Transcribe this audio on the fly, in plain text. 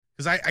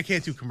because I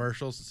can't do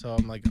commercials, so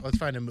I'm like, let's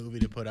find a movie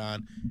to put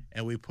on,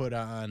 and we put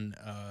on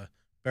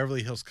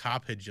Beverly Hills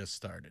Cop had just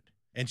started,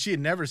 and she had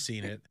never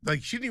seen it.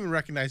 Like she didn't even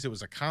recognize it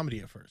was a comedy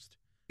at first.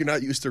 You're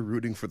not used to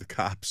rooting for the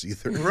cops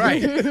either,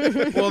 right?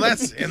 Well,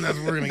 that's what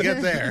we're gonna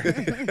get there.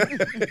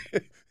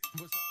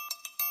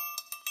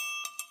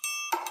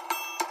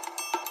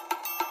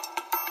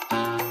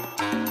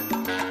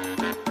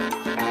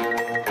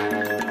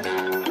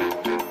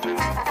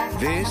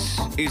 This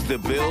is the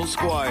Bill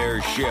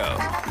Squire Show.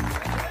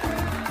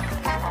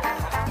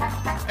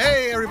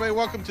 Hey, everybody.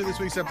 Welcome to this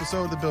week's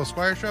episode of the Bill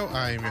Squire Show.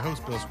 I am your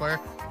host, Bill Squire,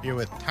 here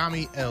with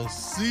Tommi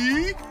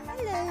LC.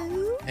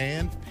 Hello.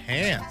 And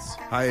Pants.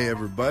 Hi,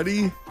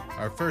 everybody.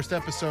 Our first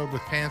episode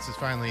with Pants has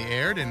finally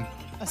aired, and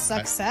A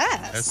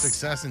success. a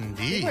success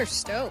indeed. People are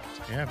stoked.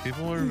 Yeah,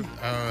 people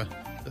are,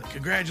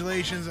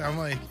 congratulations. I'm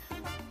like,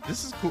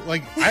 this is cool.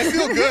 Like, I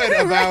feel good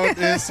about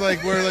this.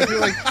 Like, we're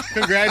like,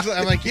 congratulations.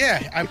 I'm like,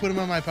 yeah, I put him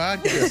on my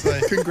podcast.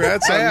 Like,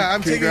 Congrats on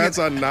I'm congrats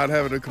on not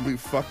having a complete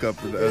fuck up.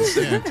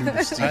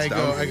 I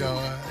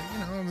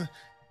go,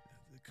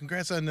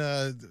 congrats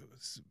on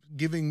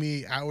giving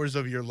me hours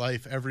of your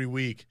life every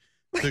week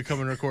to come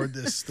and record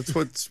this. That's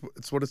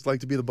what it's like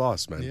to be the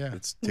boss, man. Yeah.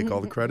 It's take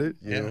all the credit.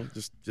 You know,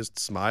 just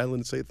smile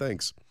and say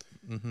thanks.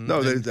 Mm-hmm. No,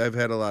 I've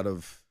had a lot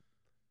of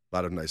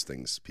nice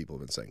things people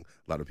have been saying.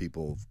 A lot of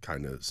people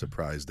kind of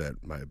surprised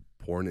at my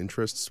porn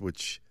interests,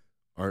 which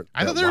aren't.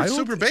 I thought they were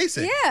super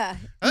basic. Yeah.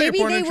 Maybe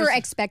they were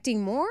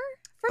expecting more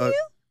from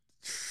you?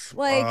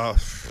 Like,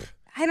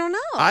 I don't know.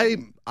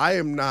 I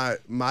am not,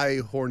 my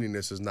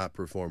horniness is not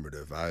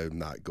performative. I'm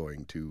not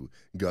going to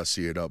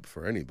gussy it up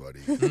for anybody.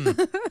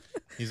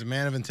 He's a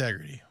man of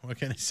integrity. What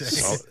can I say?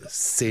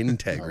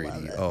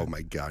 Sintegrity. Oh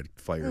my God,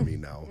 fire me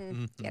now.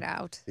 Get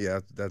out. Yeah,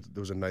 that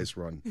was a nice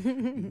run.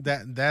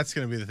 That's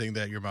going to be the thing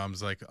that your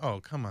mom's like, oh,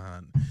 come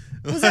on.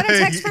 Was that a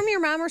text from your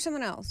mom or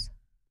someone else?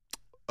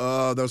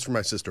 That was from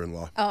my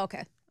sister-in-law. Oh,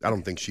 okay. I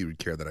don't think she would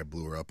care that I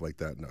blew her up like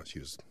that. No, she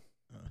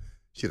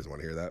doesn't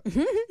want to hear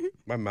that.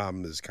 My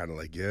mom is kind of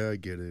like, yeah, I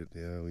get it.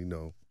 Yeah, we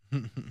know.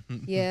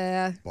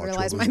 Yeah, Bought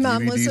realized you my all those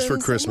mom DVDs listens. for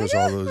Christmas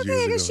all those years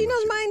I ago. guess she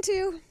knows mine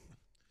too.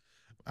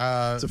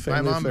 It's a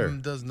family my mom affair.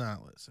 does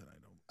not listen.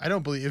 I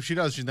don't believe, if she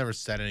does, she's never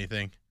said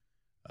anything.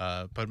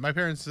 But my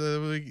parents,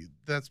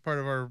 that's part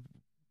of our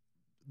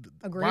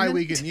Agreement?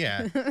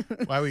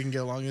 why we can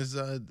get along is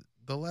the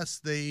less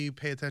they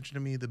pay attention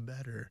to me, the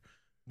better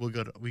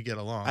we get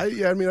along. I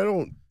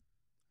don't.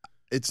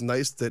 It's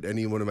nice that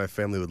anyone in my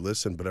family would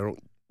listen, but I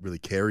don't really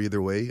care either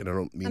way, and I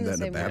don't mean that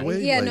in a bad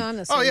way. Yeah, like, no, I'm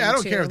the same. Oh yeah, I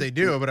don't too. care if they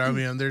do, but I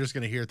mean they're just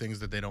gonna hear things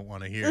that they don't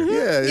want to hear.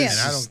 Yeah, Yeah.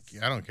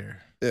 And I don't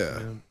care. Yeah,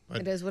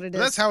 But It is what it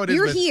is. that's how it is.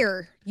 You're but-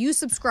 here. You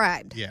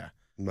subscribed. Yeah.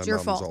 my your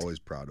mom's fault. always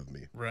proud of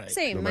me. Right.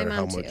 Same. No my matter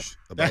how mom too. much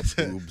about That's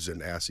it. boobs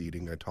and ass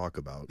eating I talk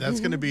about. That's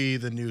gonna be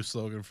the new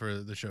slogan for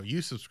the show.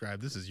 You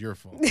subscribe. This is your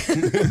fault.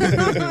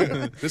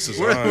 This is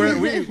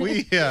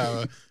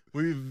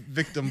we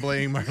victim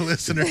blame our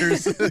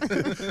listeners.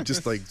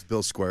 just like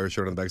Bill Squire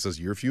shirt on the back says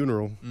your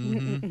funeral.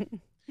 Mm-hmm.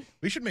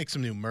 We should make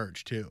some new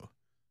merch too.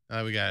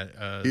 We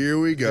got Here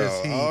we go.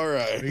 this heat. All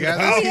right. We got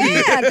Oh this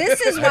heat. yeah, this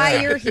is why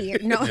you're here.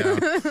 No.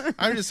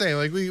 I'm just saying,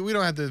 like we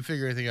don't have to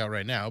figure anything out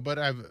right now. But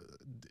I've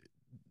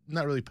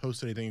not really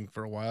posted anything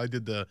for a while. I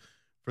did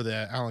for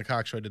the Alan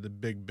Cox show. I did the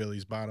Big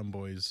Billy's Bottom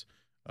Boys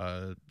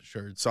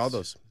shirts. Saw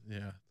those.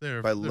 Yeah,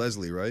 they're By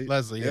Leslie, right?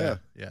 Leslie. Yeah,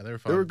 they were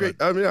fun. They were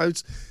great. I mean,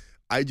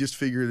 I just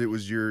figured it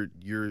was your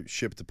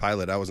ship to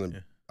pilot.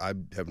 I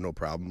have no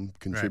problem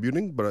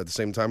contributing, but at the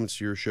same time,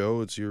 it's your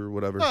show. It's your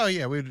whatever. Oh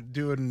yeah, we'd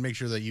do it and make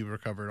sure that you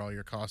recovered all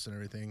your costs and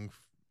everything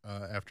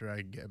after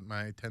I get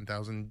my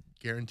 10,000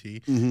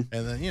 guarantee, and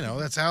then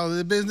that's how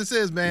the business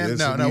is, man.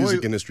 Yeah, No,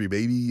 music industry,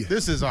 baby.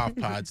 this is off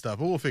pod stuff,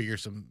 but we'll figure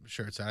some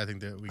shirts out. I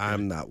think that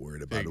I'm not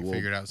worried about it.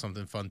 figured out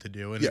something fun to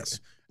do. And Yes.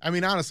 I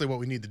mean honestly, what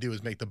we need to do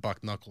is make the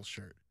Buck Knuckles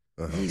shirt.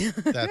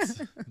 That's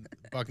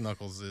Buck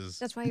Knuckles is.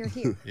 That's why you're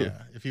here.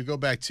 Yeah, if you go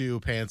back to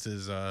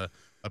Pants's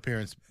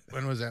appearance,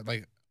 when was that?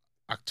 Like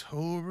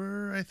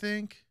October, I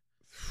think.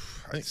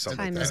 Something like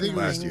Time is that moving.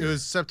 last It year.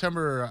 was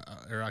September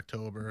or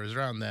October. It was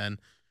around then.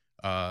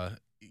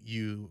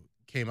 You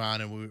came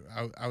on, and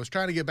I was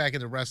trying to get back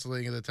into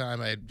wrestling at the time.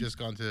 I had just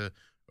gone to,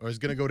 or I was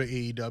going to go to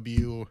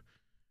AEW,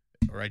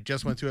 or I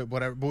just went to it,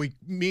 whatever. But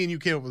me and you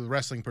came up with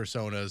wrestling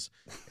personas,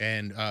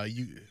 and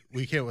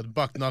we came up with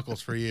Buck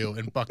Knuckles for you,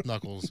 and Buck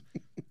Knuckles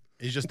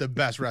is just the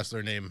best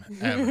wrestler name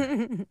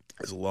ever.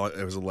 As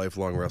a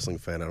lifelong wrestling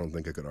fan, I don't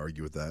think I could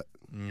argue with that.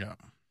 Yeah.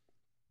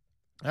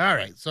 All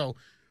right, so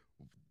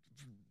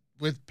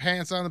with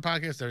Pants on the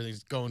podcast,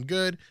 everything's going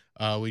good.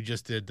 We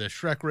just did the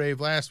Shrek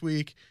rave last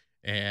week,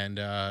 and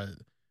I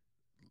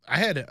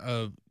had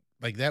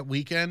like that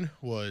weekend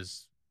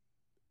was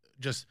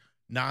just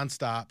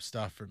nonstop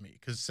stuff for me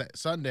because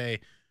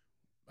Sunday,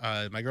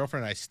 my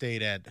girlfriend and I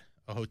stayed at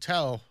a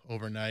hotel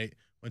overnight,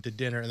 went to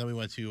dinner, and then we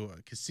went to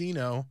a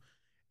casino,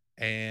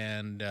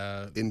 and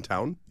In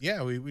town?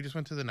 yeah, we just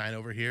went to the 9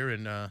 over here,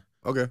 and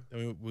Okay.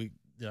 then we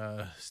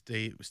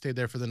stayed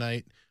there for the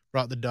night.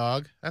 Brought the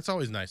dog. That's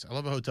always nice. I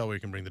love a hotel where you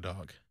can bring the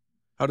dog.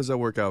 How does that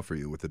work out for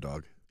you with the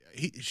dog?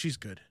 she's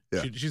good.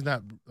 Yeah. She's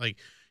not like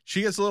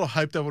she gets a little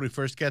hyped up when we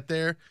first get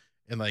there,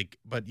 and like,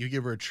 but you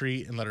give her a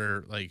treat and let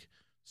her like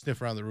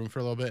sniff around the room for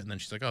a little bit, and then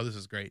she's like, "Oh, this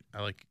is great.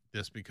 I like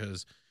this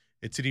because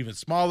it's an even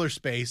smaller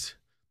space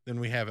than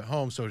we have at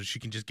home, so she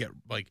can just get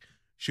like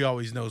she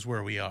always knows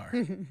where we are."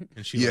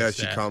 And she likes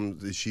she that.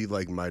 comes. Is she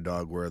like my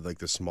dog, where like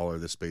the smaller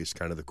the space,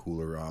 kind of the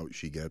cooler out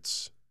she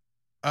gets?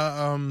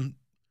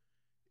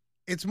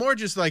 It's more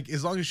just like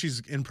as long as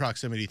she's in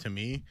proximity to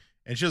me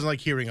and she doesn't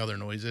like hearing other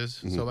noises.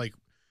 Mm-hmm. So like,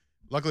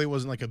 luckily it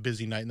wasn't like a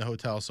busy night in the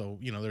hotel. So,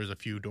 you know, there's a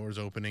few doors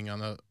opening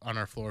on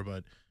our floor,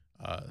 but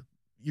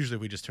usually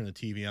we just turn the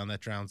TV on that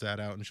drowns that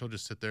out, and she'll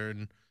just sit there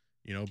and,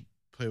 you know,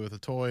 play with a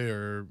toy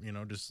or, you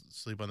know, just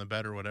sleep on the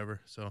bed or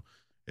whatever. So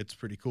it's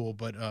pretty cool.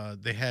 But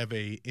they have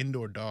a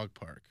indoor dog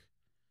park,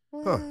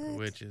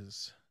 which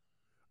is.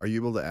 Are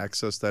you able to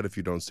access that if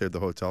you don't stay at the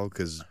hotel?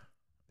 Because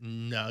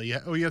no, you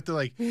have to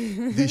like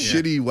these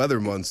shitty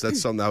weather months.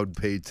 That's something I would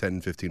pay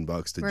 $10, $15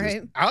 to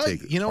just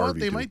take. You know what? Harvey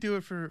They to. might do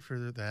it for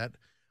that.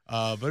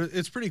 But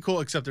it's pretty cool.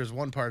 Except there's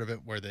one part of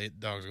it where the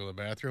dogs go to the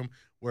bathroom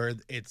where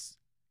it's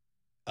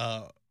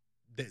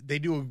they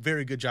do a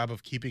very good job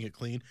of keeping it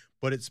clean,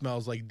 but it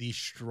smells like the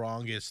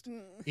strongest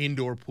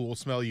indoor pool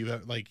smell you've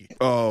ever like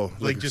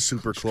just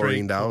super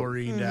chlorined out.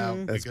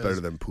 That's because better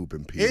than poop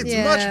and pee. It's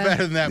much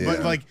better than that,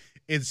 but like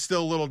it's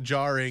still a little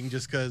jarring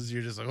just because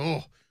you're just like,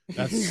 oh,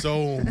 that's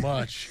so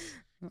much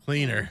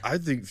cleaner. I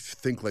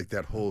think like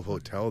that whole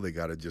hotel they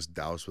got to just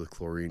douse with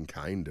chlorine,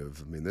 kind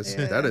of. I mean, that's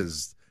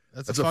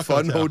a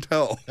fun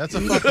hotel. That's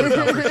a fuck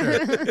hotel for sure.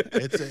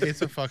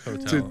 It's a fuck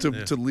hotel.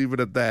 To leave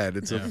it at that,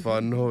 it's a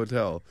fun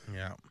hotel.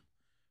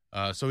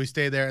 Yeah. So we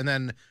stay there, and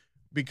then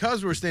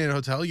because we're staying in a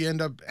hotel, you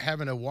end up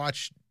having to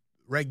watch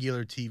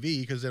regular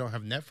TV because they don't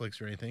have Netflix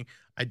or anything.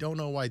 I don't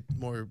know why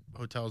more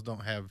hotels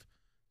don't have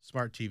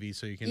smart TV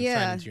so you can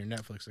sign into your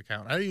Netflix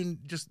account. I don't even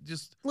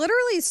just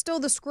literally still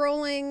the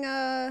scrolling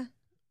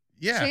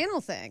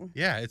channel thing.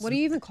 Yeah. What do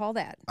you even call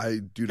that?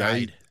 I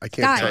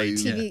can't tell you.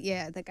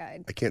 TV, the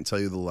guide. I can't tell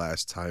you the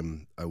last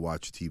time I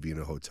watched TV in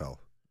a hotel.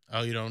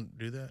 Oh, you don't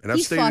do that? And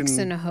he fucks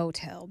in a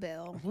hotel,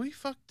 Bill. We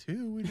fuck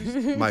too. We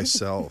just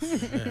myself.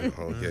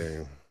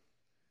 Okay.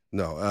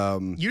 No.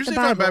 Usually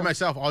if I'm by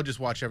myself, I'll just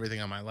watch everything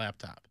on my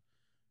laptop.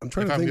 I'm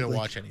trying if to think. I'm going to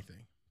watch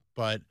anything.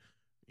 But,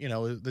 you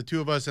know, the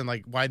two of us and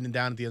like winding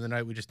down at the end of the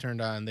night, we just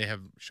turned on. They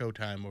have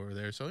Showtime over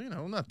there. So, you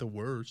know, not the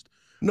worst.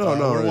 No.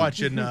 We're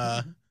watching,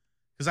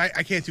 because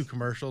I can't do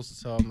commercials.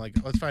 So I'm like,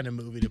 let's find a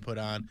movie to put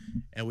on.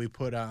 And we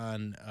put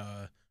on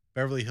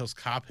Beverly Hills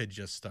Cop had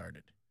just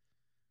started.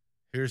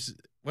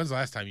 When's the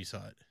last time you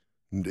saw it?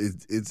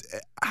 It's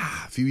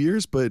a few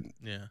years, but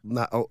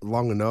not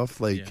long enough.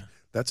 Like,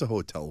 that's a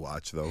hotel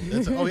watch, though.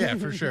 Oh, yeah,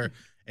 for sure.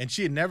 And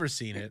she had never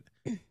seen it.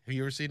 Have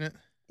you ever seen it?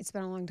 It's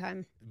been a long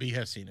time. But you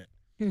have seen it.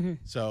 Mm-hmm.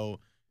 So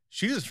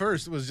she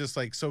was just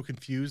like so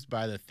confused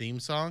by the theme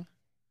song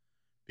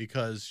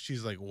because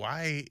she's like,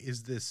 why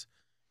is this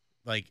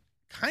like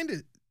kind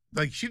of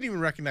like she didn't even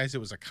recognize it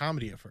was a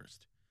comedy at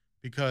first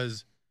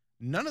because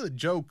none of the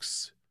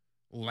jokes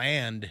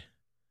land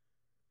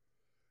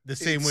the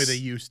same way they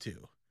used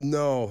to.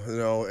 No,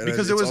 and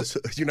because it was also,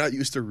 you're not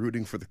used to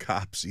rooting for the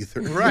cops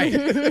either, right?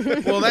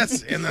 Well,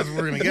 that's where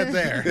we're gonna get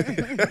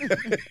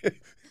there.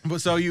 But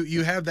so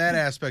you have that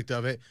aspect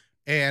of it,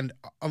 and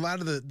a lot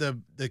of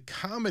the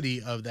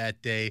comedy of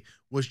that day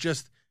was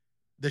just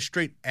the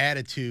straight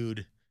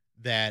attitude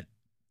that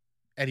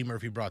Eddie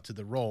Murphy brought to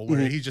the role, where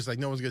he's just like,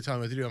 no one's gonna tell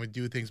me what to do. I'm gonna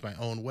do things my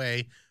own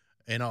way,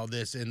 and all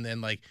this, and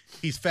then like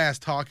he's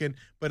fast talking,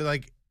 but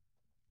like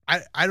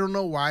I don't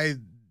know why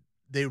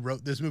they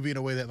wrote this movie in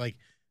a way that like.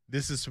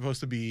 This is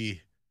supposed to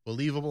be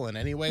believable in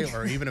any way,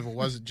 or even if it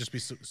wasn't, just be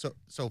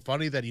so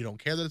funny that you don't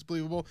care that it's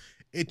believable.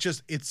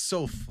 It's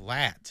so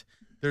flat.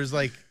 There's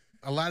like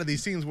a lot of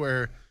these scenes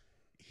where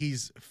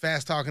he's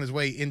fast talking his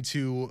way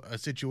into a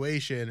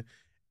situation,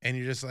 and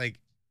you're just like,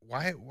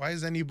 why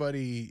is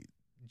anybody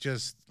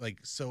just like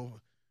so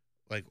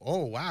like,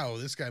 oh wow,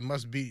 this guy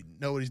must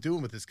know what he's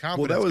doing with his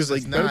confidence. Well, that was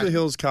like Beverly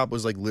Hills Cop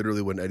was like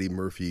literally when Eddie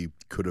Murphy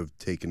could have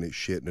taken his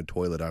shit in a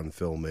toilet on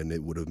film and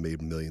it would have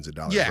made millions of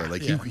dollars. Yeah, right?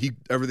 Like he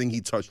everything he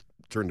touched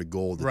turned to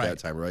gold at that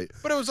time, right?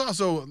 But it was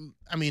also,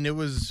 I mean, it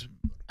was.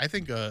 I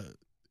think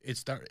it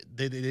started.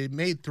 They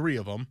made 3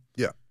 of them.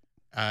 Yeah,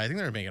 I think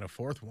they're making a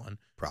 4th one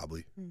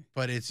probably.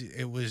 But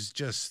it was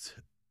just,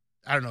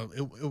 I don't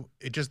know.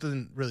 It just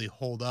didn't really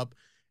hold up,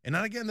 and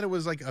not again that it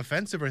was like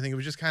offensive or anything. It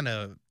was just kind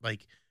of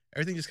like.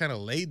 Everything just kind of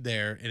laid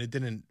there, and it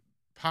didn't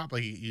pop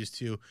like it used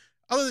to.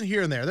 Other than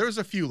here and there was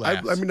a few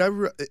laughs.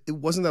 It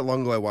wasn't that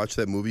long ago I watched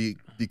that movie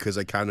because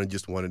I kind of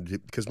just wanted to.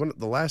 Because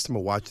the last time I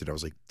watched it, I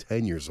was like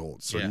 10 years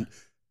old. So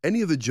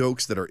any of the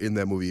jokes that are in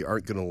that movie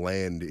aren't going to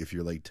land if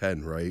you're like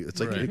 10, right? It's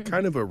like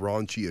kind of a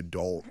raunchy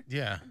adult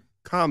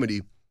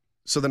comedy.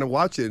 So then I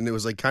watched it, and it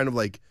was like kind of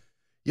like,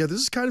 yeah, this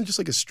is kind of just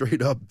like a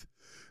straight up.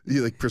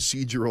 Like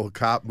procedural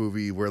cop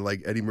movie where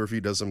like Eddie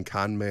Murphy does some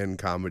con man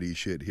comedy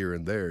shit here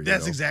and there.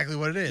 That's exactly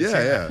what it is.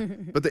 Yeah.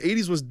 But the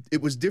 80s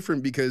was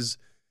different because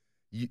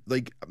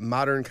like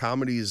modern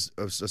comedies,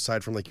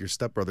 aside from like your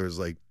Step Brothers,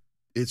 like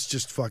it's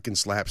just fucking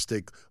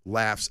slapstick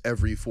laughs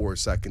every 4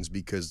 seconds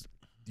because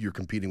you're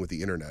competing with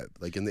the internet.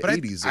 Like in the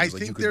 80s, I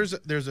think there's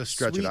a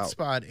sweet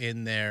spot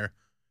in there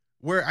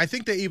where I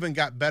think they even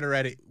got better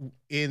at it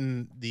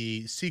in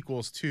the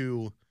sequels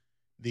to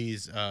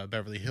these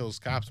Beverly Hills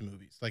Cops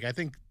movies. Like I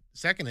think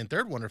second and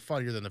third one are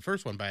funnier than the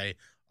first one by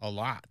a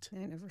lot.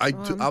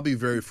 I'll be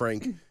very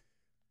frank.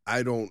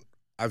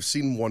 I've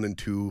seen 1 and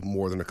 2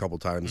 more than a couple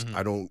times.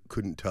 I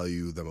couldn't tell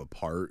you them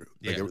apart.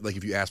 Like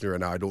if you ask me right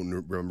now, I don't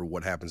remember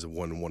what happens in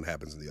one and what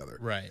happens in the other.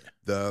 Right.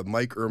 The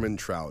Mike Ehrman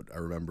trout, I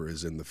remember,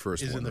 is in the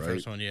first one. Is in the right?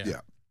 first one, yeah.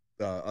 Yeah.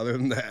 Other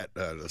than that,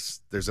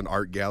 there's an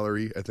art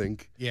gallery, I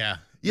think. Yeah.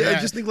 I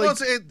just think like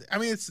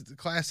it's the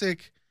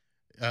classic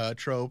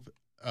trope.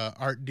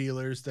 Art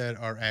dealers that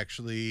are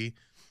actually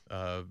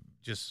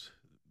just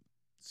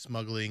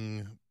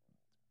smoggling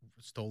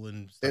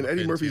stolen stuff. And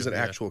Eddie Murphy's an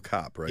actual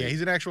cop, right? Yeah,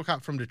 he's an actual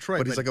cop from Detroit.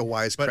 But he's like a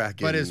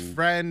wisecracking, but his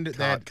friend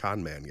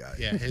con man guy.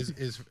 Yeah,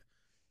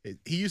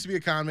 he used to be a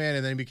con man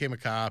and then he became a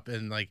cop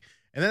and then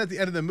at the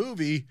end of the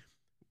movie,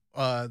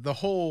 the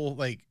whole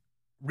like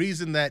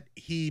reason that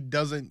he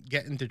doesn't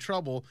get into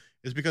trouble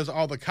is because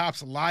all the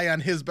cops lie on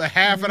his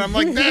behalf, and I'm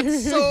like,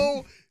 that's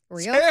so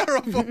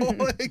terrible.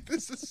 Like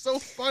this is so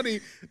funny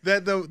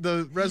that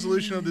the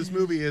resolution of this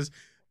movie is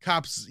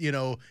cops,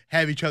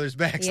 have each other's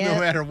backs no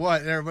matter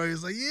what, and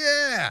everybody's like,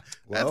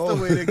 that's the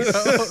way to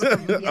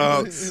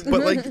go.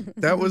 But like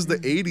that was the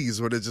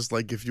 80s when it's just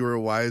like if you were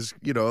a wise,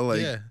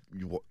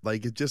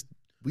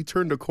 we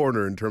turned a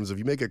corner in terms of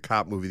you make a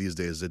cop movie these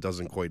days, it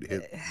doesn't quite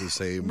hit the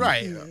same.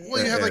 Right.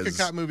 Well, you have like a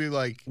cop movie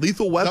like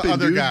Lethal Weapon. The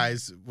Other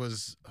Guys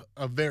was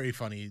a very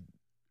funny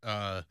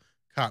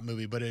cop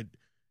movie, but it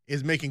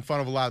is making fun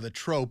of a lot of the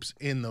tropes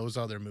in those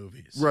other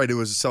movies. Right. It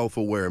was a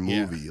self-aware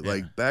movie. Yeah.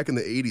 Like back in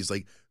the 80s,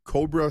 like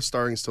Cobra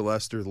starring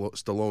Sylvester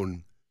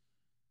Stallone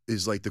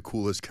is like the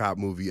coolest cop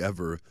movie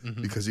ever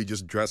because he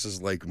just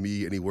dresses like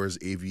me and he wears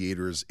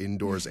aviators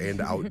indoors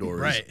and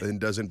outdoors and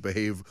doesn't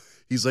behave.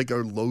 He's like a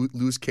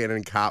loose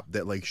cannon cop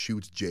that like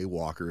shoots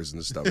jaywalkers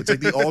and stuff. It's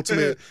like the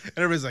ultimate. And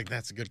everybody's like,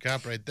 that's a good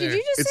cop right there.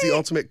 It's the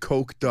ultimate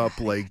coked up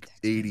like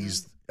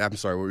 80s. I'm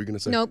sorry, what were you going to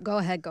say? Nope, go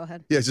ahead.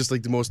 Yeah, it's just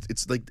like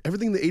it's like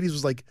everything in the 80s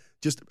was like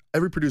just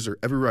every producer,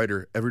 every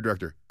writer, every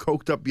director,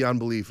 coked up beyond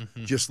belief,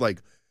 just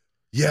like,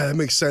 yeah, that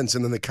makes sense.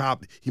 And then the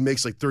cop, he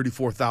makes like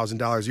 $34,000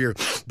 a year,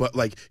 but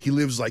like he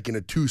lives like in a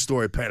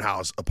 2-story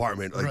penthouse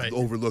apartment, like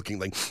overlooking,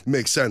 like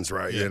makes sense,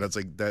 right? Yeah, that's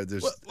like that.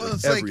 There's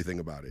everything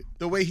about it.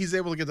 The way he's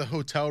able to get the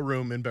hotel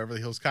room in Beverly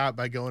Hills Cop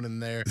by going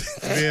in there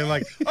and being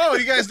like, "Oh,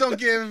 you guys don't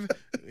give,"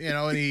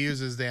 and he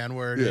uses the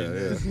N-word,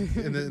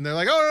 and they're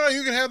like, "Oh no,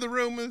 you can have the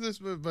room with this,"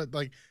 but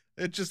like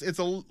it's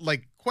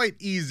like quite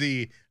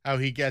easy how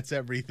he gets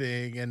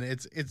everything, and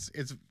it's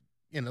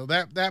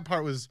that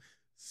part was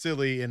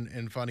silly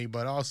and funny,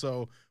 but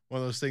also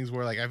one of those things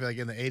where like I feel like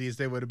in the 80s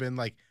they would have been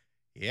like,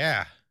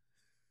 yeah,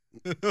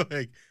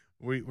 like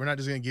we're not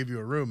just gonna give you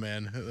a room,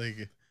 man.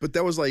 Like, but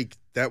that was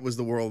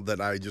the world that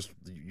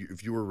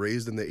if you were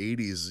raised in the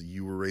 80s,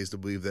 you were raised to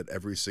believe that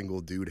every single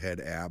dude had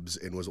abs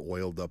and was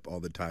oiled up all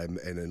the time,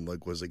 and then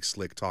like was like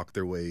slick talk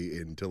their way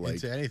into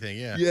anything.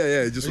 Yeah,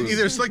 it just was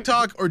either slick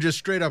talk or just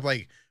straight up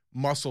like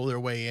muscle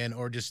their way in,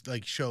 or just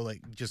like show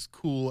like just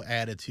cool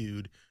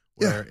attitude.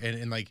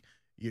 And like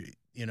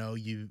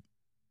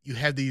you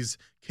have these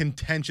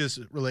contentious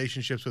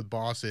relationships with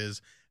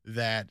bosses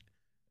that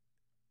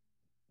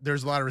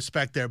there's a lot of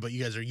respect there, but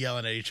you guys are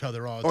yelling at each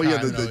other all the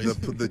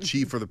time. The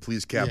chief or the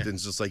police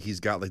captain's just like,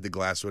 he's got like the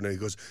glass window, and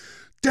he goes,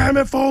 "Damn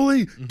it,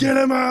 Foley, get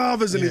him out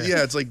of his." And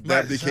it's like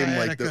that became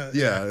like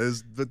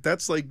but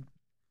that's like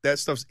that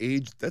stuff's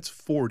aged. That's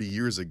 40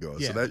 years ago,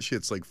 so that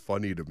shit's like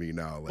funny to me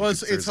now. Like, well,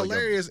 it's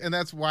hilarious, and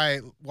that's why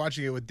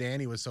watching it with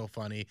Danny was so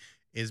funny,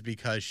 is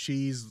because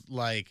she's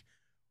like,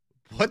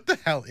 what the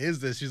hell is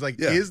this? She's like,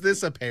 is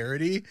this a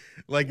parody?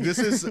 Like, this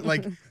is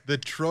like the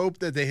trope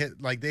that they hit.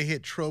 Like, they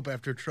hit trope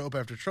after trope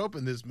after trope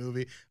in this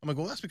movie. I'm like,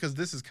 well, that's because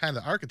this is kind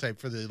of the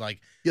archetype for the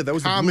that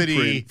was comedy, the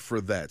blueprint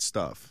for that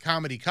stuff.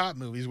 Comedy cop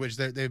movies, which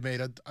they've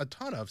made a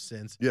ton of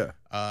since. Yeah.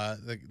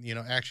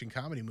 Action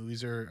comedy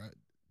movies are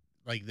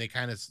like, they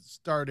kind of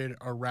started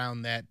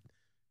around that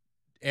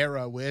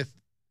era with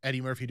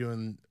Eddie Murphy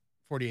doing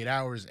 48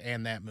 Hours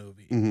and that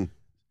movie,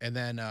 and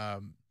then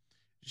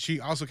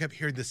she also kept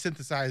hearing the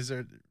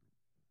synthesizer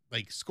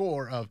like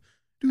score of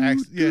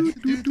and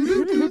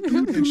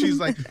she's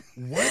like,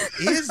 what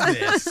is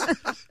this?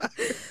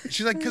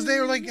 She's like, because they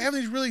were like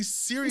having these really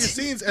serious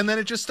scenes, and then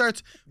it just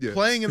starts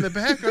playing in the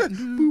background.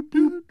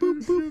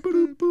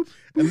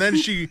 And then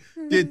she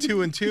did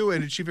 2 and 2,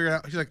 and she figured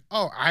out, she's like,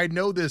 oh, I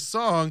know this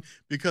song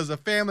because of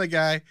Family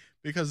Guy,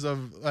 because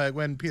of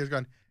when Peter's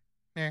gone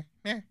and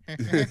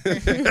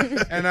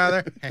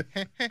now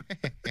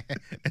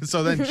and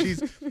so then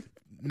she's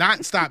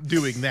not stop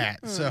doing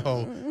that.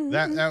 So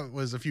that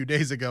was a few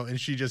days ago, and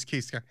she just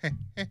keeps going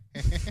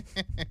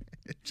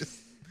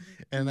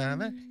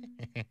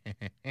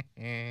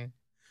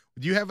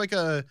do you have like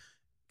a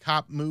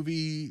cop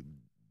movie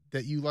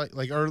that you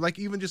like or like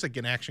even just like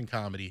an action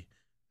comedy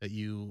that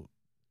you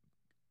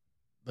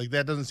like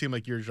that doesn't seem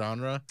like your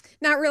genre.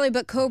 Not really,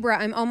 but Cobra,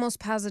 I'm almost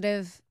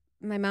positive.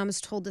 My mom has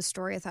told this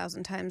story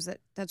 1,000 times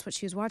that's what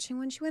she was watching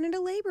when she went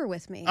into labor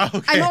with me.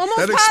 Okay. I'm almost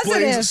that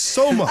positive. Explains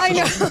so much. I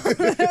know.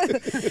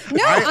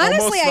 No,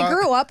 honestly, I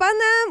grew up on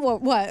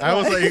them. What? I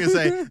was like, you could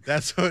say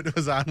that's what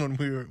was on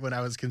when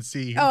I was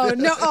conceived. Oh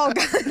no! Oh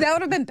God, that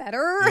would have been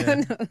better.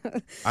 Yeah.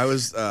 I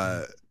was.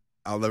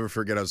 I'll never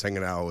forget. I was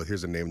hanging out with.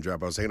 Here's a name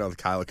drop. I was hanging out with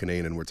Kyle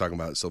Kinane, and we're talking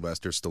about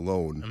Sylvester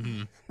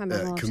Stallone,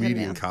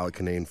 comedian Kyle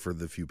Kinane. For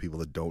the few people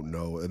that don't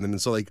know, and then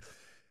so like.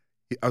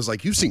 I was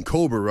like, you've seen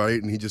Cobra, right?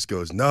 And he just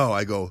goes, no.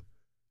 I go,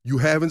 you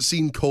haven't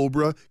seen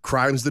Cobra?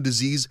 Crime's the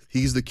disease.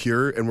 He's the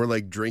cure. And we're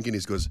like drinking. He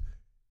goes,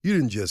 you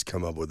didn't just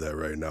come up with that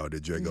right now,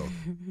 did you? I go,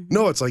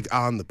 no, it's like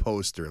on the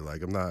poster.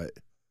 Like I'm not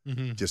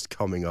just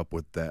coming up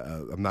with that.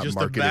 I'm not just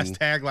marketing. Just the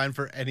best tagline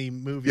for any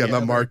movie. Yeah, I'm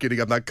not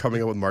marketing. I'm not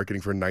coming up with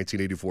marketing for a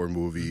 1984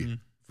 movie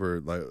for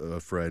like a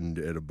friend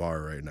at a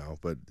bar right now.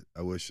 But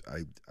I wish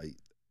I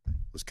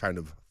was kind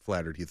of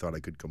flattered he thought I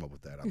could come up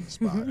with that on the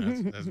spot.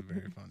 That's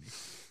very funny.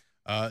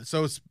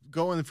 So it's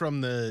going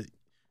from the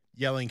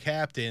yelling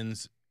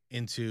captains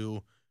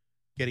into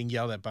getting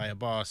yelled at by a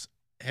boss.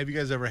 Have you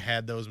guys ever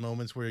had those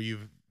moments where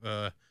you've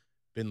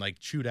been like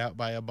chewed out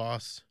by a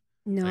boss?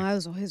 No, like, I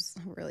was always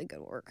a really good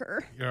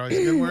worker. You're always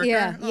a good worker?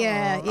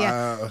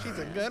 Yeah. She's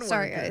a good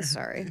Sorry, worker. guys,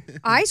 sorry.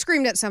 I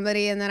screamed at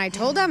somebody and then I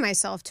told on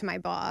myself to my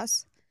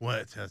boss.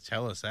 What?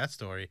 Tell us that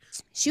story.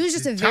 She was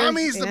just a very...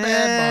 Tommy's the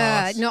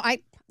bad boss. No,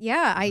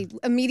 I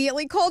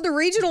immediately called the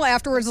regional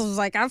afterwards. I was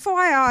like,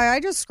 FYI, I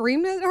just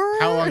screamed at her.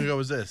 How long ago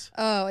was this?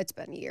 Oh, it's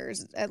been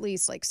years, at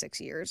least like 6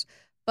 years.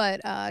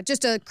 But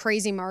just a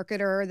crazy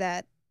marketer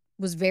that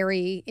was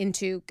very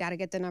into gotta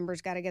get the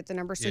numbers.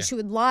 So she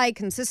would lie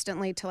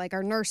consistently to like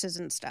our nurses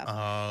and stuff.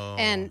 Oh.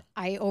 And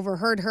I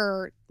overheard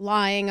her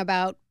lying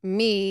about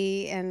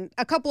me and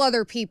a couple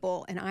other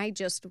people. And I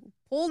just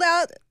pulled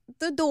out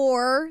the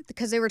door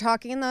because they were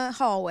talking in the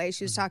hallway.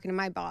 She was talking to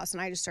my boss,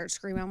 and I just started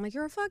screaming. I'm like,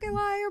 you're a fucking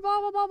liar, blah,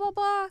 blah, blah, blah,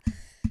 blah.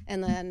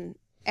 And then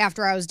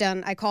after I was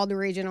done, I called the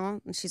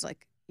regional, and she's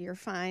like, you're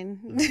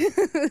fine.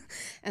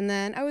 And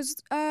then I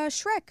was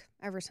Shrek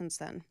ever since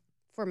then.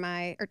 For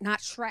my, or not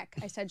Shrek,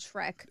 I said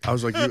Shrek. I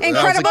was like,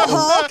 Incredible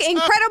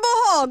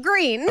Hulk,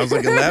 green. I was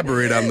like,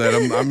 elaborate on that.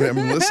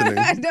 I'm listening.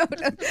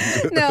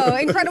 No,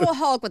 Incredible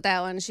Hulk with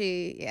that one.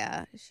 She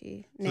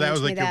named so that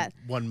was like me that.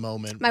 Your one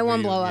moment. My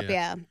one blow up,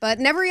 yeah. But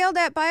never yelled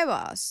at by a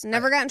boss.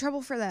 Never got in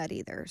trouble for that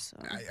either. So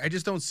I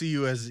just don't see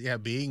you as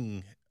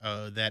being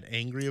that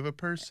angry of a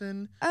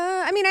person.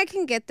 I mean, I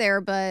can get there,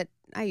 but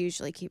I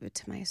usually keep it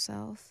to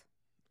myself.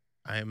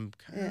 I'm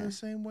kind of the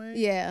same way.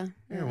 Yeah.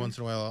 Every once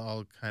in a while,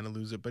 I'll kind of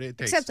lose it, but it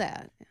takes. Except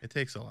that. It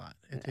takes a lot.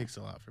 It takes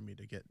a lot for me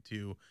to get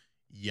to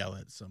yell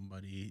at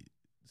somebody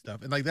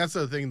stuff, and like that's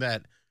the thing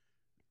that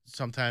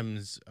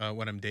sometimes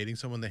when I'm dating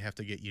someone, they have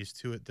to get used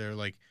to it. They're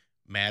like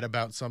mad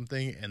about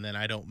something, and then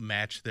I don't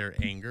match their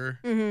anger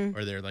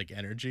or their like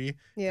energy.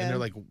 Yeah. And they're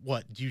like,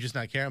 "What? Do you just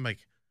not care?" I'm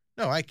like,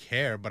 "No, I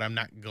care, but I'm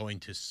not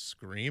going to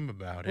scream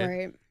about it."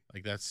 Right.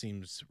 Like, that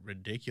seems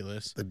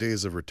ridiculous. The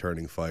days of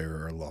returning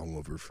fire are long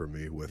over for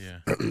me with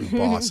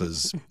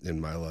bosses in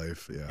my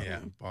life. Yeah,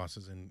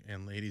 bosses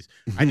and ladies.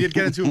 I did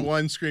get into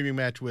one screaming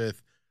match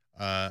with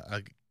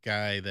a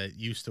guy that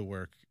used to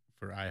work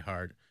for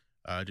iHeart,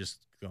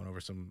 just going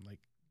over some, like,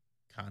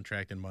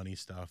 contract and money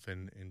stuff,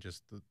 and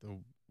just the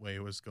way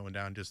it was going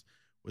down just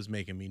was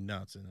making me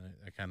nuts, and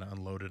I kind of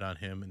unloaded on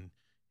him, and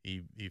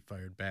he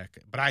fired back.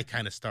 But I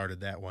kind of started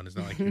that one. It's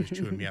not like he was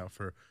chewing me out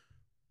for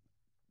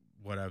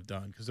what I've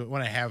done, because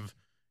when I have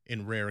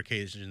in rare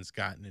occasions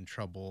gotten in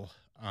trouble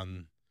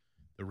on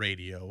the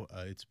radio,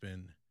 it's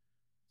been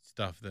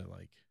stuff that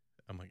like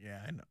I'm like,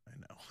 yeah, I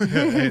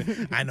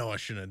know I know I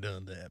shouldn't have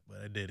done that, but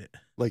I did it.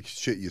 Like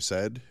shit you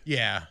said.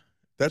 Yeah,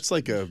 that's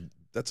like an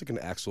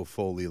Axel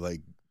Foley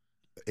like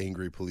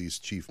angry police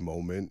chief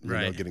moment, you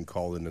know, getting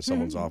called into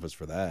someone's office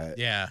for that.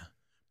 Yeah.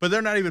 But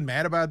they're not even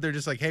mad about it. They're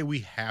just like, hey, we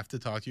have to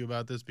talk to you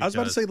about this. I was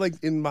about to say, like,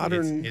 in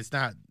modern... It's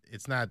not,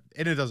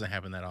 and it doesn't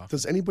happen that often.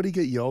 Does anybody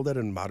get yelled at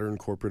in modern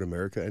corporate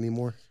America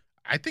anymore?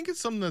 I think it's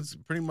something that's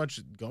pretty much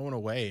going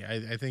away.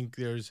 I think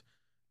there's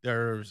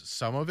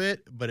some of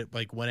it, but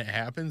like when it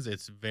happens,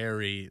 it's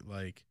very,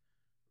 like,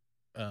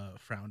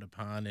 frowned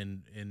upon,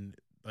 and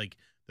like,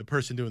 the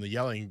person doing the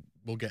yelling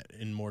will get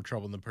in more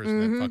trouble than the person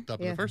that fucked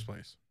up in the first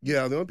place.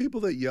 Yeah, the only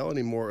people that yell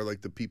anymore are like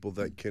the people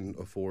that can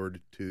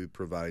afford to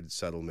provide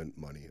settlement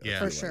money. Yeah,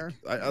 for sure.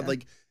 I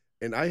like,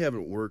 and I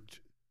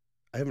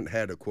haven't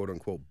had a quote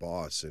unquote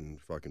boss in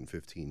fucking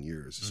 15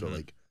 years. So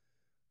like,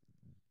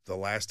 the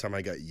last time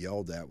I got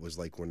yelled at was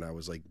like when I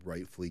was like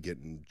rightfully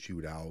getting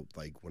chewed out,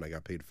 like when I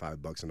got paid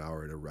 $5 an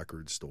hour at a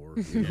record store,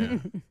 you know,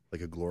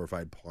 like a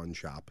glorified pawn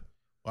shop.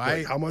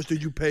 Like, how much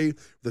did you pay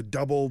the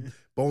double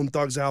Bone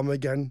Thugs album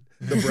again?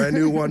 The brand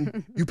new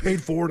one? You paid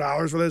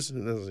 $4 for this?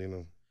 And this, you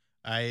know.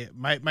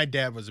 My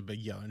dad was a big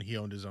yeller, and he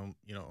owned his own,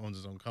 owns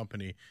his own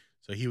company.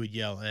 So he would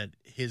yell at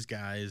his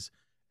guys,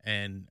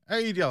 and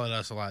he'd yell at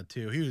us a lot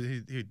too.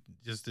 He would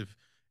just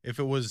if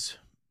it was,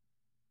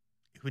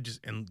 he would just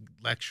and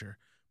lecture.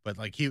 but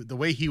like the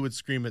way he would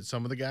scream at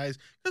some of the guys,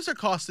 because they're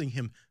costing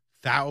him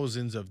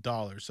thousands of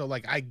dollars. So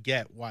like, I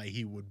get why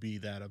he would be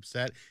that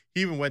upset.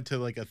 He even went to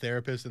like a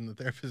therapist, and the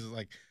therapist is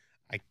like,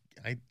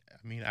 I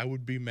mean, I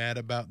would be mad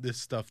about this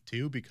stuff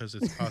too, because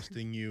it's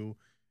costing you,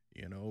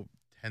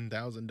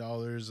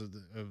 $10,000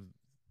 of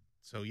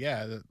so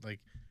yeah, like,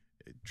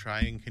 try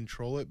and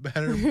control it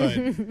better,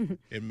 but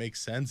it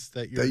makes sense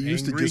that you're That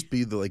used angry. to just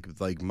be the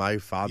like my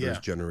father's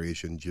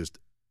generation, just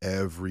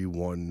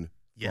everyone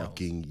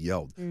fucking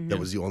yelled. Mm-hmm. That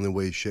was the only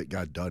way shit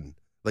got done.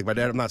 Like my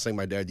dad, I'm not saying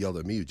my dad yelled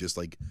at me, just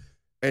like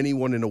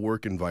anyone in a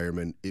work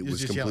environment, it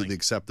was completely yelling.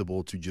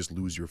 acceptable to just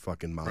lose your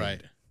fucking mind.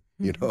 Right.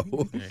 You know?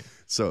 Right.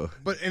 So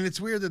And it's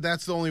weird that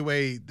that's the only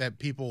way that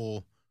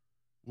people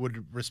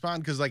would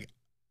respond, because like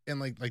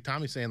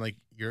Tommy's saying, like,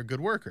 you're a good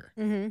worker.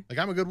 Mm-hmm. Like,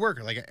 I'm a good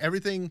worker. Like,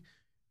 everything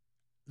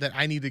that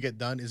I need to get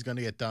done is going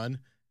to get done,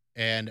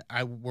 and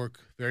I work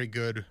very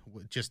good.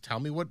 Just tell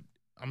me what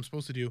I'm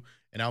supposed to do,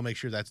 and I'll make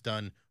sure that's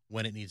done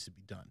when it needs to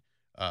be done.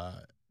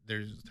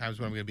 There's times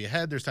when I'm going to be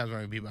ahead. There's times when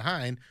I'm going to be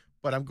behind,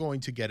 but I'm going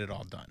to get it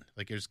all done.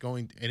 Like, it's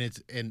going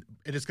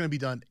to be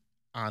done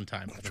on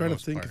time. I'm trying to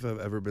think if I've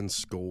ever been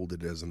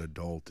scolded as an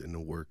adult in a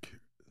work.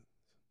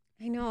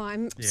 I know.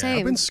 I'm Yeah. same.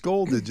 I've been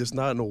scolded, just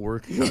not in a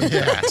work Yeah.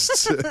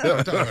 context. I'm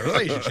talking about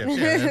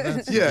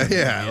relationships.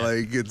 Yeah.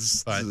 Like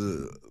it's But-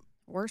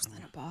 Worse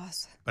than a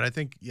boss. But I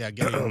think, getting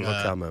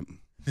no comment.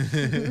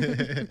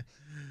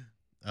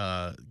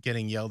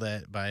 getting yelled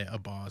at by a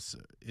boss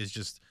is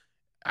just,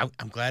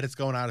 I'm glad it's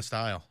going out of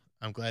style.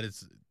 I'm glad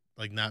it's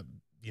like not,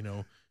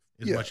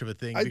 as much of a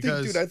thing. I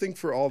because think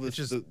for all it's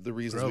just the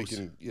reasons gross. we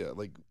can,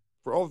 like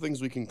for all the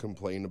things we can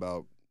complain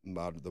about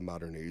the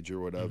modern age or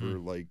whatever,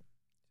 Mm-hmm.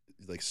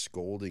 like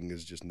scolding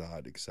is just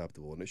not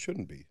acceptable, and it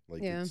shouldn't be.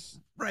 Like, Yeah. it's,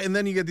 right. And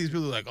then you get these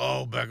people like,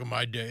 oh, back in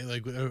my day,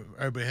 like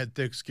everybody had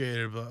thick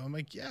skin. But I'm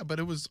like, yeah, but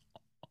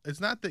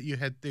it's not that you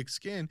had thick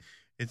skin.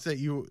 It's that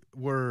you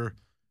were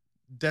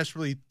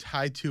desperately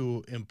tied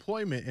to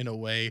employment in a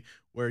way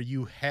where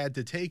you had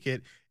to take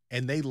it,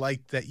 and they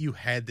liked that you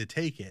had to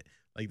take it.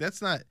 Like,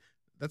 that's not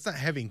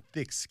having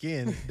thick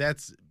skin.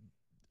 That's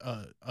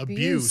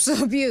abuse.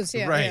 Abuse,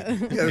 yeah. Right.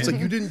 yeah, it's like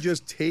you didn't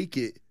just take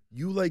it.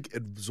 You like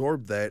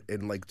absorbed that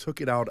and like took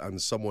it out on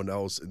someone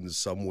else in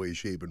some way,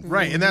 shape, and form.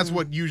 Right, and that's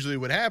what usually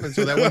would happen.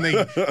 So that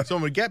when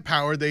someone would get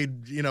power,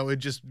 they'd it'd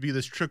just be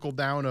this trickle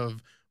down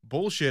of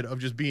bullshit of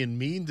just being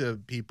mean to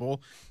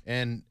people.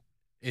 And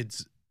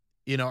it's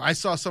I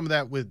saw some of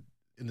that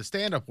in the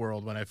stand up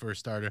world when I first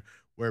started,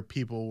 where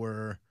people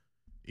were,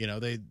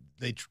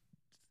 it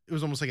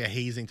was almost like a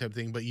hazing type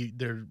thing, but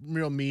they're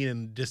real mean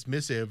and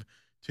dismissive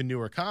to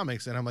newer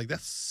comics, and I'm like, that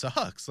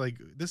sucks. Like,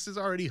 this is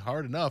already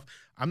hard enough.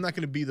 I'm not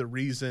going to be the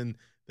reason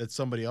that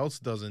somebody else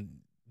doesn't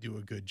do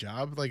a good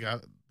job. Like,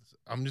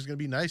 I'm just going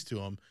to be nice to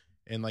them,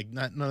 and like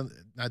not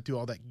do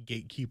all that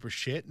gatekeeper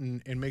shit,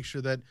 and make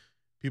sure that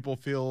people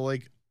feel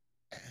like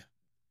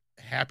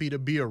happy to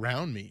be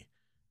around me.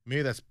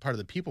 Maybe that's part of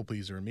the people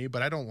pleaser in me,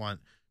 but I don't want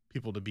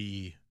people to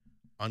be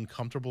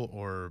uncomfortable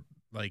or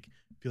like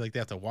feel like they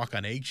have to walk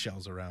on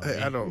eggshells around me.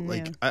 I don't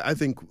like. Yeah. I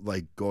think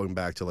like going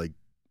back to like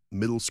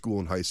middle school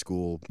and high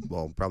school,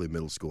 well, probably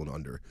middle school and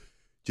under,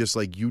 just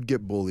like you'd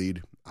get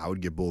bullied, I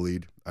would get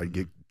bullied, I'd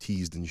get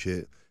teased and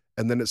shit,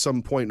 and then at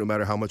some point, no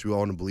matter how much we all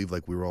want to believe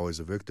like we were always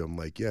a victim,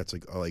 like it's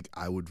like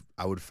I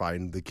would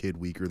find the kid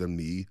weaker than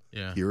me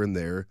here and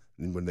there,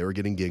 and when they were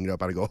getting ganged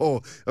up, I'd go,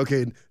 oh,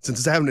 okay, since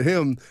it's happening to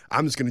him,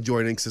 I'm just gonna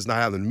join in because it's not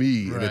happening to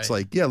me. Right. And it's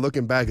like,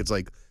 looking back, it's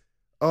like,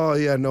 oh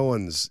yeah, no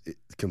one's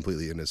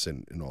completely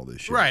innocent in all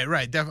this shit. Right.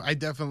 I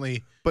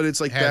definitely But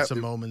it's like had that.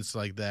 some moments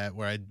like that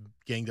where I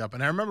ganged up,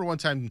 and I remember one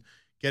time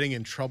getting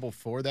in trouble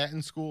for that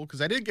in school,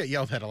 because I did get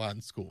yelled at a lot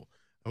in school.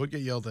 I would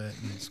get yelled at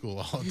in school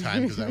all the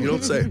time because You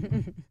don't say.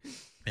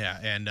 Yeah,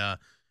 and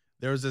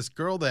there was this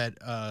girl that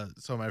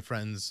some of my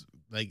friends,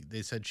 like,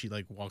 they said she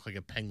like walked like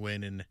a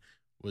penguin and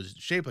was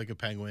shaped like a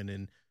penguin,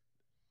 and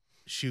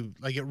she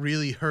like, it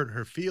really hurt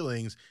her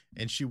feelings,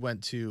 and she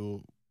went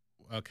to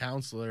a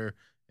counselor,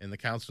 and the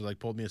counselor like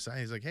pulled me aside.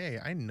 He's like, hey,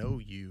 I know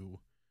you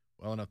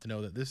well enough to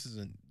know that this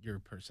isn't your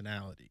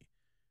personality,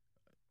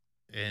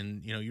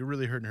 and you're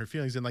really hurting her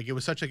feelings. And like, it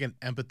was such like an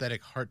empathetic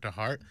heart to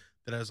heart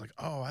that I was like,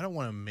 oh, I don't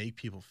want to make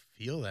people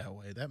feel that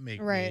way. That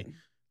make Right. me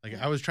like,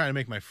 I was trying to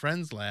make my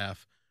friends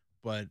laugh,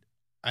 but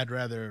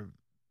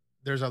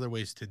there's other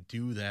ways to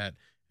do that.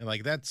 And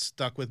like, that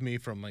stuck with me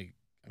from like,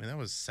 that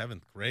was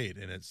 7th grade,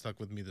 and it stuck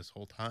with me this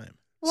whole time.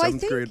 Well, I 7th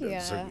think, grade, yeah.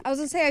 so- I was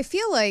going to say, I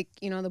feel like,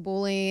 the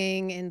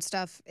bullying and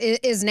stuff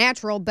is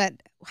natural, but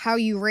how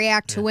you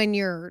react to when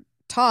you're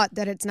taught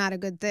that it's not a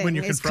good thing When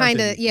you're is kind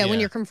of, confronted, when yeah.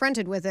 you're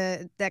confronted with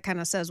it, that kind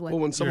of says what.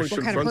 Well, when someone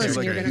what kind of confronts you person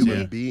like you're a gonna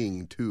human be.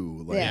 being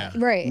too, like yeah,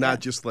 right. not yeah.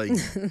 just like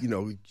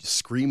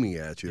screaming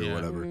at you Yeah. or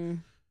whatever. Mhm.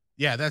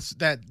 Yeah,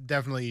 that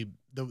definitely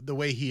the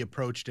way he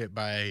approached it,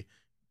 by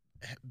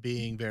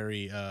being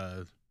very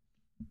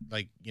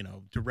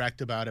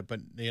direct about it, but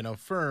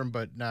firm,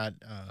 but not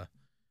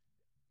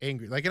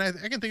angry. Like, and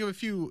I can think of a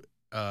few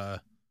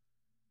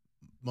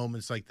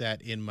moments like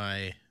that in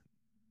my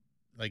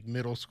like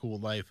middle school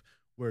life,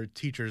 where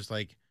teachers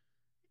like,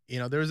 you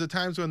know, there's the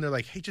times when they're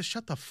like, hey, just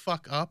shut the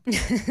fuck up.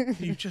 Can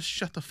you just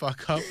shut the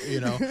fuck up, you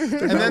know?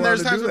 And then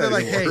there's times when they're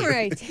like,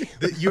 hey,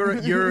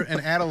 you're an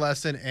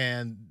adolescent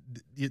and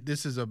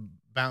this is a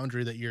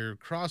boundary that you're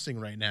crossing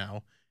right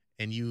now,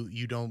 and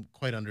you don't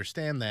quite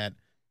understand that.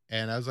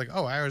 And I was like,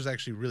 oh, I was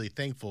actually really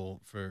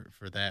thankful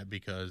for that,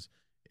 because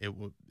it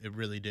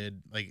really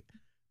did, like,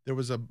 there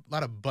was a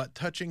lot of butt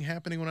touching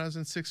happening when I was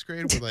in 6th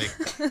grade, where like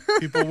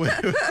people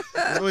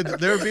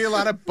there would be a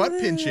lot of butt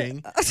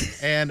pinching,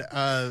 and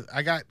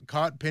I got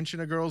caught pinching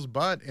a girl's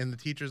butt, and the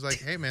teacher's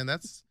like, hey man,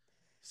 that's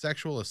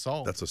sexual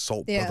assault. That's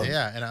assault. Yeah. Brother.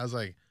 Yeah. And I was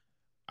like,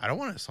 I don't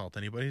want to assault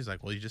anybody. He's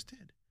like, well, you just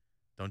did.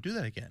 Don't do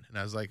that again. And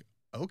I was like,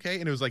 okay.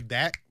 And it was like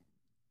that.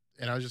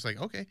 And I was just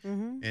like, okay.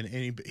 Mm-hmm. And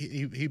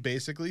he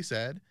basically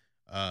said,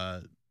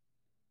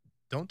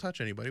 don't touch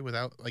anybody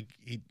without, like,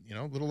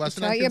 little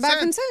lesson on consent. About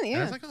consent, yeah.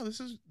 And I was like, oh,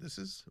 this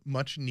is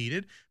much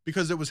needed,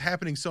 because it was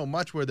happening so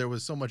much where there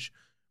was so much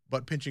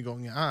butt pinching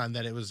going on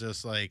that it was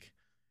just like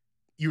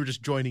you were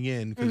just joining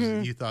in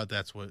because you thought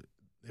that's what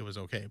it was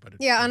okay.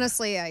 But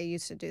honestly, I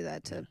used to do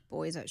that to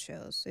boys at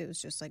shows. It was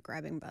just like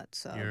grabbing butts.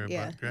 So you're a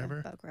butt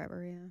grabber? Butt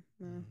grabber,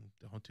 yeah.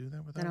 Don't do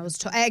that without. And I was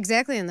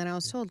exactly, and then I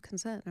was told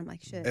consent. I'm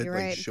like, shit, you're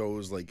like right.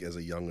 Shows like as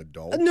a young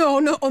adult.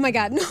 No, oh my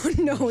god, no.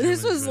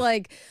 This was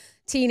like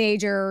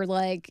teenager,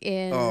 like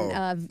in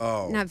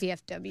not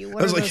VFW.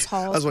 What are those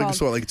halls I was like, called?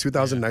 so like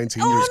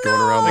 2019, you're just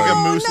going around like a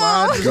moose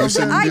lodge.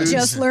 I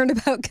just learned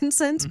about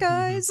consent,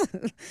 guys.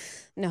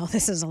 No,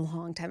 this is a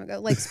long time ago.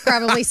 Like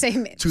probably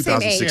same age.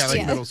 Yeah,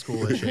 like middle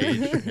schoolish age.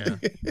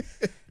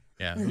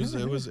 Yeah.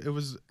 It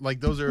was like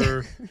those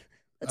are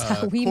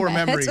core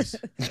memories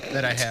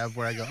that I have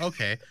where I go,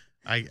 okay,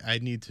 I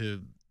need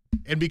to.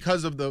 And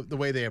because of the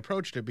way they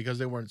approached it, because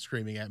they weren't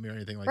screaming at me or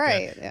anything like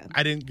that, yeah.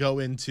 I didn't go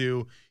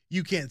into,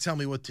 you can't tell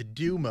me what to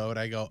do mode.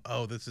 I go,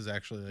 oh, this is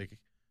actually like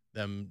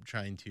them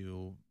trying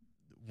to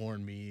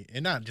warn me,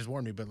 and not just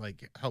warn me, but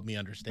like help me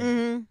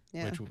understand,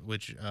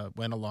 which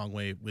went a long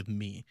way with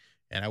me.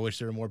 And I wish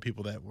there were more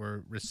people that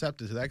were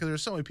receptive to that, because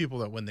there's so many people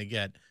that when they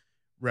get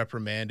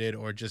reprimanded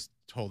or just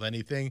told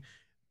anything,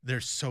 they're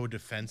so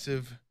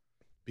defensive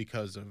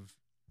because of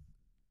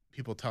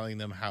people telling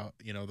them how,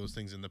 those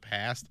things in the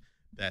past,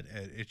 that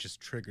it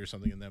just triggers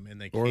something in them, and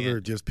they can't. Or they're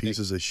just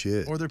pieces of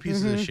shit. Or they're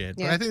pieces of shit.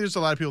 But I think there's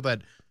a lot of people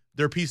that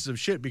they're pieces of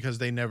shit because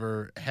they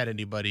never had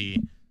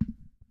anybody,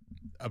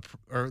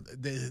 or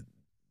the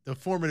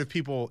formative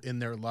people in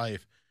their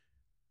life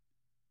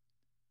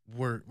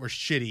were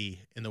shitty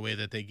in the way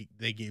that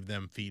they gave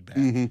them feedback.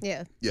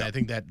 Yeah. And I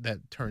think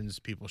that turns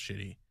people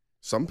shitty.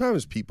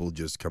 Sometimes people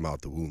just come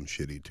out the womb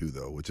shitty too,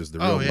 though, which is the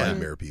real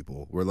nightmare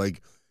people. We're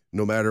like,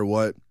 no matter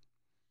what,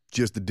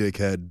 just a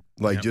dickhead,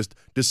 like just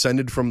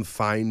descended from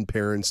fine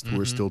parents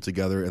who are still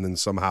together, and then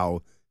somehow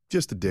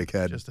just a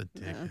dickhead. Just a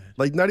dickhead.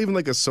 Like not even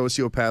like a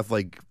sociopath,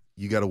 like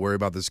you got to worry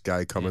about this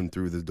guy coming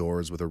through the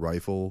doors with a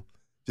rifle.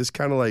 Just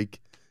kind of like,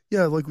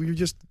 like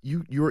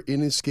you're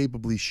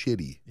inescapably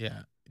shitty.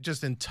 Yeah.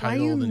 Just Why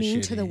entitled are you and mean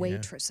shitty. to the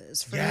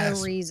waitresses for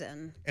no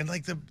reason? And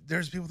like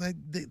there's people that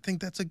they think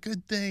that's a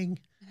good thing.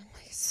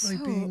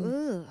 Like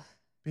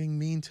being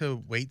mean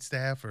to wait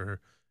staff or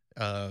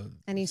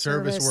any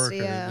service worker.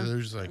 Yeah. They're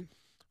just like,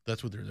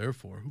 that's what they're there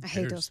for. Who I cares?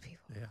 hate those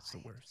people. Yeah, it's the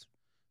worst.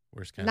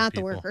 Worst kind Not of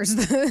people. the workers,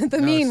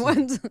 the mean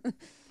ones.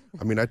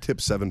 I mean, I tip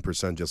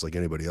 7% just like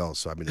anybody else.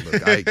 So I mean,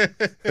 look, I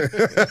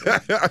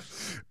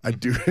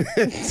do.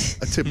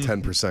 I tip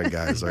 10%,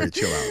 guys. All right,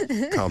 chill out,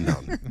 calm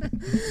down.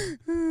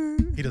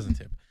 He doesn't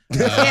tip.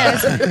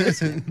 Yes.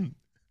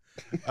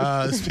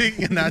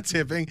 Speaking of not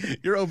tipping,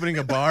 you're opening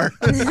a bar.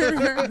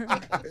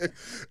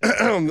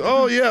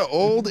 Oh yeah,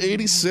 Old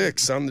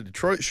 86 on the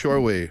Detroit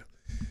Shoreway.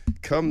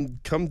 Come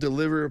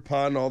deliver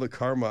upon all the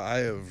karma I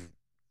have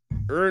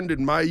earned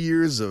in my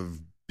years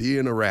of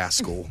being a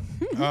rascal.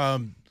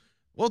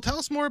 Well, tell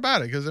us more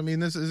about it, because I mean,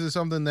 this is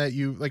something that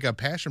you like, a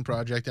passion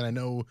project, and I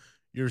know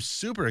you're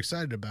super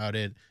excited about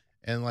it.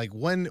 And like,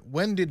 when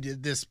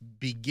did this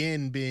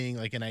begin being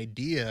like an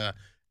idea,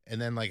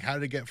 and then like how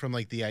did it get from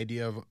like the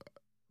idea of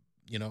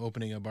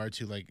opening a bar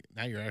to like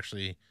now you're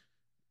actually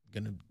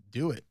gonna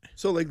do it?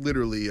 So like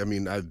literally, I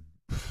mean, I've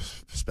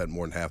spent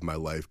more than half my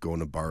life going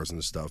to bars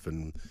and stuff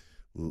and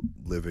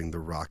living the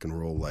rock and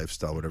roll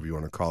lifestyle, whatever you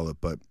want to call it.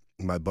 But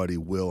my buddy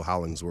Will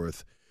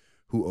Hollingsworth,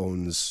 who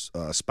owns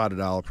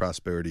Spotted Owl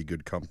Prosperity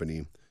Good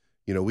Company,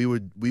 we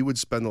would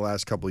spend the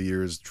last couple of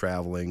years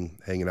traveling,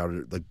 hanging out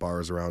at like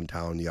bars around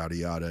town, yada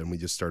yada, and we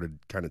just started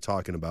kind of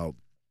talking about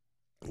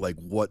like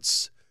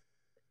what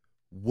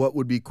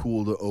would be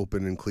cool to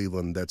open in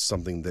Cleveland. That's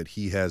something that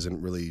he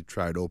hasn't really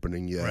tried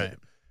opening yet. Right.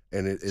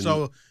 And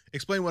so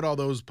explain what all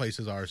those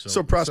places are,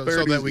 so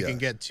Prosperity, so that we can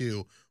get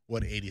to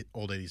what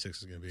Old 86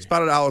 is going to be.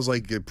 Spotted Owl is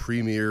like a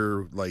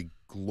premier, like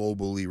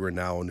globally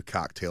renowned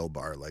cocktail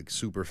bar, like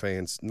super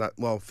fancy,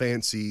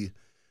 fancy,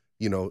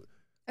 Are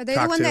they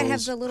the one that have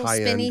cocktails, the little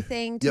high-end. spinny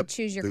thing to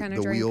choose your kind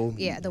of drink? Wheel.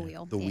 Yeah, the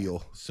wheel. The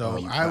wheel. So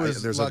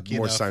there's lucky a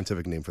more enough,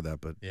 scientific name for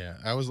that, but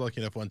I was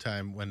lucky enough one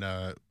time when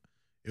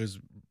it was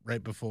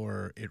right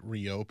before it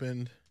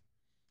reopened.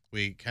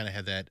 We kind of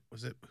had that. I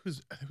think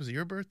was it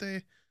your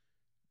birthday?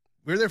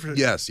 We were there for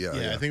yeah. I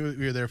think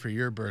we were there for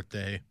your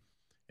birthday,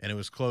 and it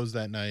was closed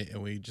that night,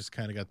 and we just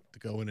kind of got to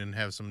go in and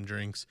have some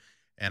drinks,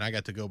 and I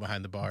got to go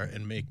behind the bar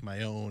and make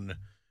my own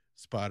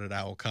Spotted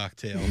Owl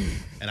cocktail,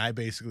 and I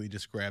basically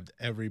just grabbed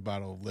every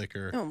bottle of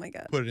liquor, Oh my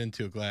God. put it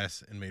into a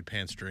glass, and made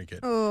Pants drink it.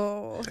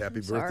 Oh,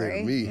 Happy sorry. birthday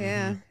to me.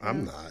 Yeah.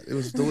 I'm not. It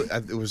was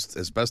it was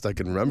as best I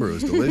can remember. It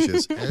was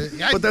delicious.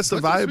 But that's the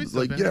Put some vibe. sweet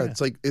stuff Like, in yeah,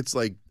 it. it's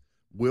like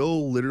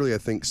Will literally, I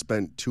think,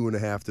 spent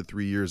 2.5 to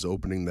 3 years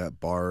opening that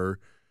bar,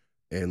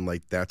 and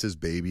like that's his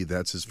baby.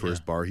 That's his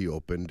first bar he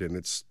opened, and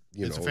it's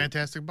It's a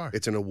fantastic bar.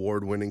 It's an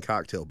award-winning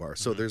cocktail bar.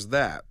 So there's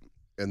that.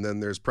 And then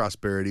there's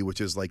Prosperity, which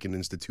is like an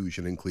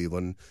institution in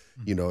Cleveland.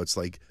 You know, it's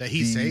like that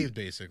he saved,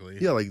 basically.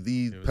 Yeah, like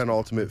the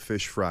penultimate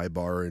fish fry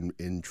bar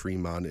in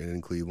Tremont and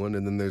in Cleveland.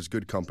 And then there's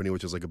Good Company,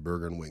 which is like a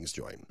burger and wings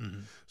joint.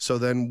 So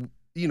then,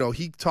 you know,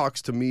 he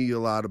talks to me a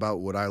lot about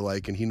what I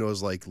like, and he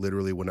knows like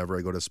literally whenever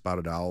I go to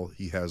Spotted Owl,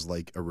 he has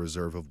like a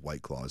reserve of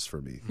White Claws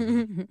for me.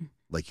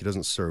 Like he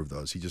doesn't serve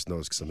those. He just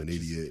knows because I'm an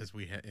idiot.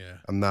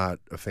 I'm not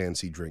a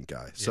fancy drink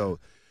guy. So,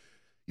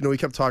 you know, he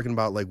kept talking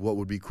about like what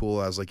would be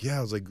cool. I was like,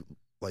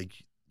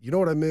 you know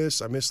what I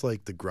miss? I miss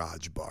like the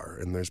Garage Bar,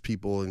 and there's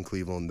people in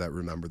Cleveland that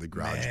remember the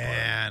Garage Bar.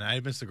 Man, I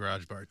miss the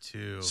Garage Bar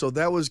too. So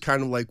that was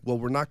kind of like, well,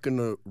 we're not going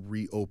to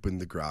reopen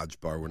the Garage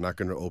Bar. We're not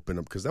going to open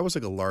up, because that was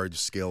like a large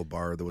scale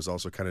bar that was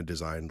also kind of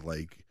designed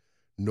like,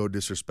 no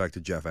disrespect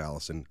to Jeff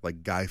Allison,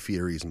 like Guy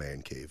Fieri's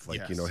man cave.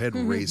 Like, you know, had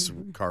race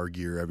car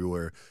gear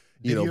everywhere.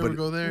 Did you ever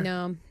go there?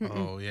 No.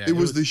 Oh yeah, it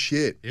was the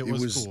shit. It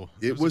was cool.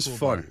 It was a cool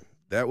fun.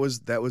 bar.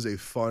 That was a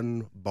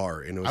fun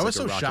bar, and it was. I was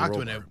like so a rock shocked and roll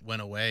when bar. it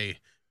went away,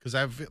 because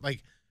I've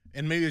like,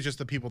 and maybe it's just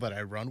the people that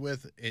I run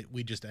with.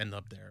 We just end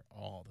up there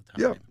all the time.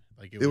 Yeah,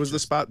 like it was the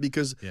spot,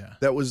 because Yeah.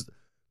 that was.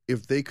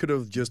 If they could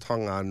have just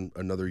hung on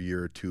another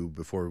year or two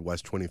before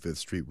West 25th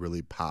Street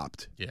really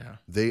popped. Yeah.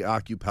 They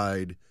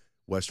occupied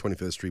West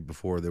 25th Street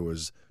before there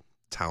was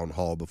Town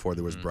Hall, before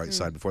there was Mm-hmm.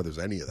 Brightside, before there was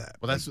any of that.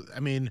 Well, that's, I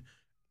mean,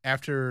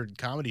 after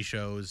comedy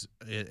shows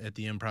at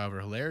the Improv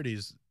or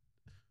Hilarities,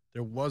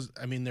 there was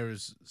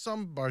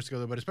some bars to go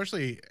there, but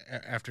especially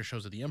after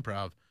shows at the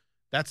Improv,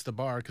 that's the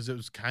bar, because it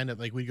was kind of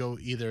like we go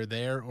either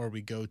there or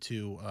we go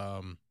to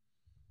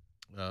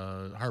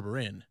Harbor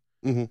Inn,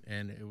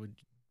 and it would,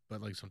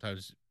 but like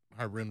sometimes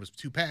Harbor Inn was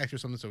too packed or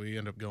something, so we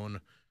end up going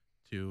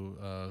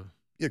to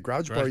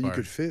Garage Bar. You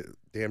could fit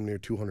damn near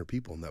 200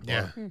 people in that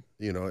bar. Yeah.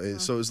 You know,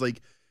 so it was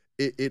like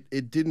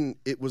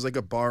it was like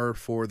a bar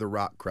for the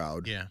rock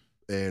crowd. Yeah.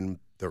 And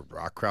the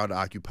rock crowd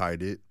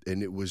occupied it,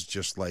 and it was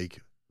just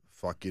like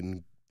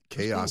fucking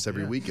chaos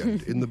every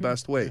weekend in the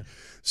best way. Yeah.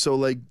 So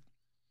like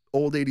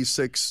Old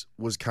 86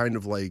 was kind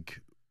of like,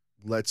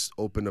 let's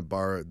open a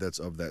bar that's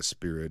of that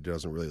spirit. It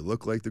doesn't really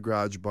look like the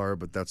Garage Bar,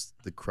 but that's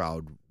the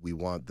crowd we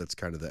want. That's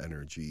kind of the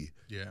energy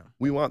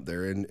we want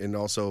there. And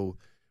also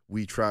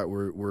we're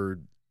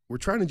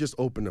trying to just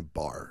open a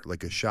bar,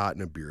 like a shot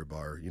and a beer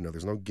bar. You know,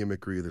 there's no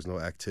gimmickry, there's no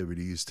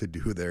activities to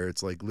do there.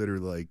 It's like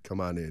literally like, come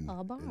on in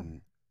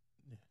and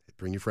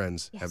bring your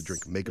friends, have a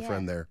drink, make a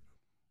friend there,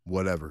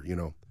 whatever, you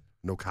know.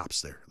 No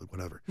cops there, like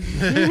whatever.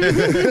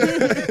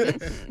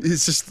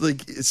 It's just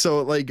like,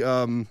 so like,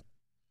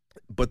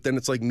 but then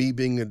it's like me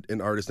being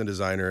an artist and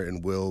designer,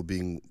 and Will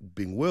being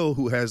Will,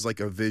 who has like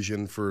a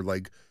vision for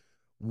like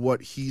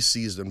what he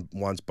sees and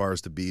wants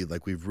bars to be.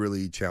 Like we've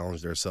really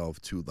challenged ourselves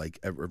to like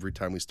every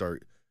time we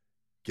start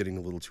getting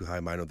a little too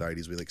high mind with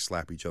ideas, we like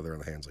slap each other on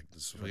the hands, like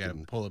this. We got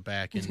to pull it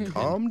back and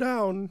calm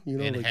down, you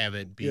know, and like, have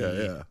it be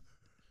a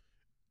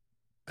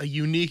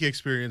unique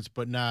experience,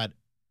 but not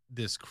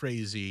this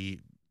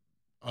crazy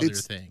other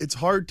thing. It's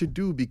hard to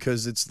do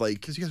because it's like,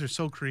 because you guys are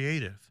so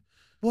creative.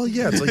 Well,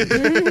 yeah, it's like,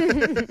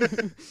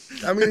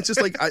 I mean, it's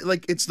just like,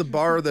 it's the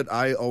bar that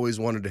I always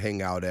wanted to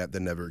hang out at that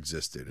never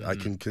existed. I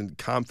can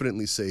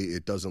confidently say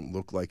it doesn't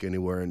look like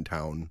anywhere in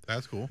town.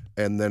 That's cool.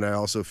 And then I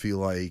also feel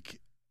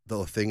like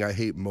the thing I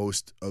hate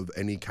most of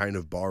any kind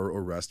of bar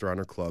or restaurant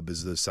or club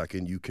is the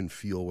second you can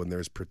feel when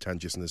there's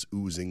pretentiousness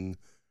oozing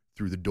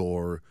through the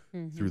door,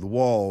 through the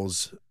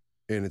walls.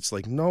 And it's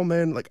like, no,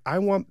 man, like I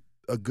want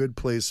a good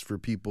place for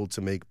people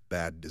to make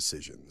bad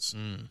decisions.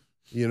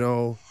 You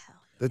know?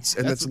 That's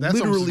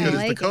literally almost as good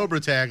as the Cobra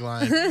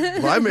tagline.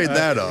 Well, I made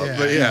that up,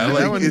 but yeah, like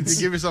that one, it's,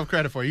 give yourself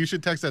credit for. You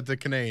should text that to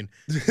Kanane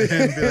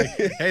and be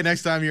like, "Hey,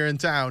 next time you're in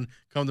town,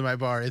 come to my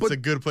bar. It's a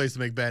good place to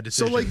make bad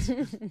decisions."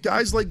 So like,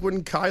 guys, like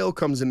when Kyle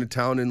comes into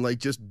town and like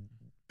just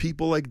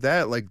people like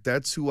that, like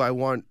that's who I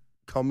want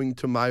coming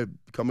to my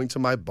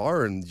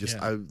bar, and just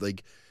I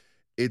like,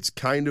 it's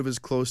kind of as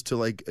close to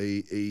like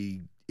a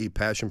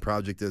passion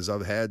project as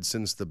I've had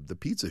since the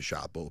pizza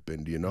shop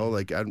opened, you know,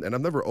 like, and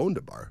I've never owned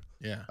a bar.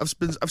 Yeah. I've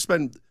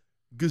spent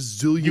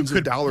gazillions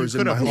of dollars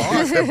in my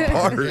life at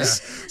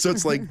bars. So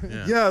it's like,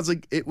 it's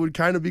like, it would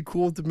kind of be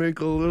cool to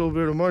make a little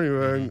bit of money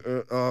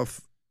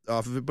off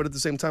of it. But at the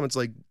same time, it's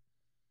like,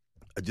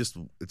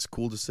 it's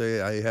cool to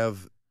say I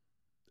have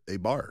a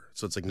bar.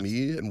 So it's like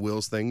me and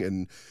Will's thing,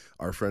 and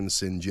our friend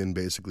Sinjin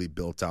basically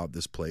built out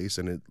this place,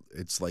 and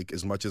it's like,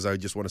 as much as I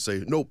just want to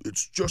say, nope,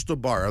 it's just a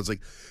bar, I was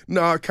like,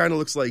 no, it kind of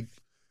looks like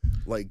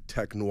like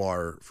tech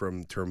noir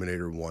from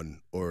Terminator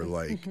 1 or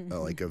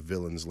like a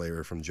villain's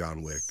lair from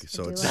John Wick.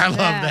 So it's I love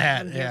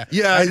that. Yeah.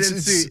 Yeah, I didn't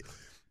see.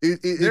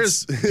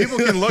 It's People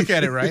can look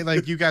at it, right?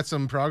 Like you got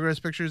some progress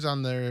pictures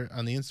on the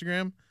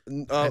Instagram.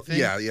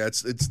 Yeah.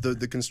 It's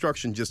the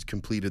construction just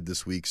completed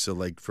this week. So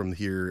like from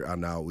here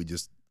on out, we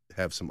just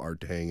have some art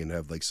to hang and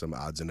have like some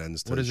odds and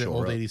ends. What is it?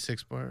 Old up.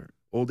 86 bar.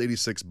 Old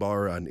 86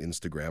 bar on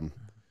Instagram.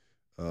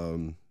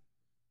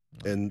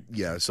 And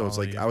yeah, so it's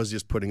like I was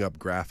just putting up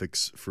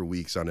graphics for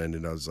weeks on end,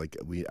 and I was like,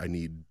 I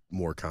need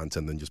more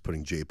content than just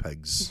putting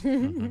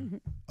JPEGs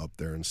up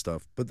there and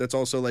stuff. But that's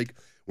also like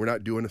we're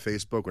not doing a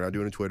Facebook, we're not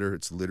doing a Twitter.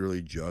 It's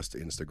literally just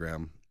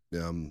Instagram,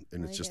 and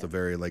it's just a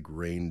very like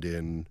reined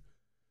in,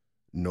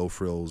 no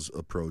frills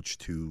approach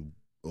to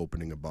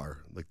opening a bar.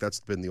 Like that's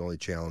been the only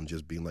challenge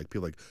is being like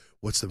people like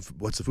what's the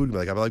food?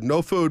 Like I'm like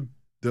no food.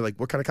 They're like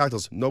what kind of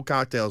cocktails? No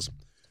cocktails,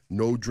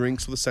 no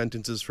drinks with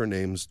sentences for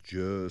names.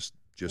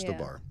 Just a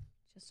bar.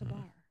 Just a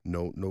bar.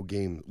 No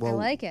game. Well,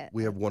 I like it.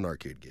 We have one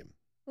arcade game.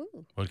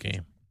 Ooh. What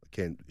game? I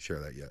can't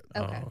share that yet.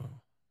 Okay. Oh.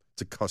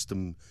 It's a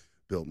custom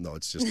built. No,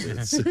 it's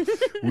just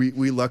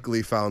we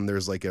luckily found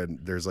there's like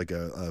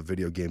a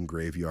video game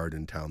graveyard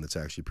in town that's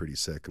actually pretty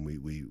sick, and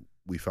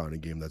we found a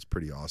game that's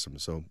pretty awesome.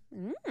 So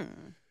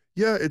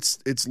yeah,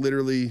 it's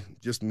literally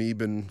just me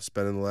been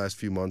spending the last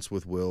few months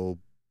with Will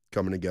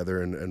coming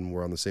together, and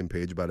we're on the same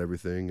page about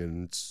everything,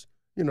 and it's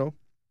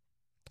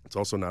it's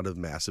also not a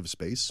massive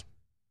space.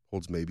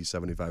 Holds maybe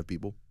 75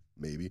 people,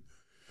 maybe.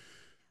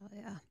 Oh,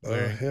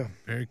 yeah. Yeah.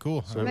 Very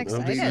cool. I'm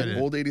excited.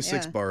 Old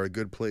 86 bar, a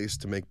good place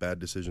to make bad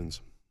decisions.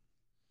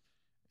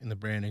 And the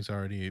branding's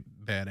already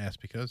badass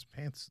because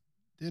Pants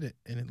did it,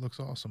 and it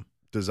looks awesome.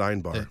 Design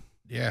bar.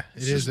 Yeah,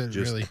 it is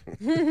really.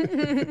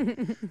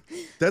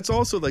 That's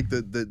also like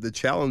the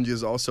challenge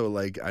is also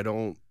like I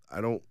don't.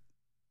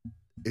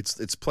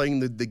 It's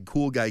playing the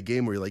cool guy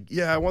game where you're like,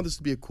 yeah, I want this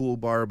to be a cool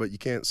bar, but you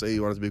can't say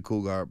you want it to be a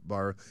cool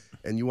bar,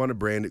 and you want to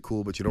brand it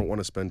cool, but you don't want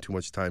to spend too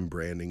much time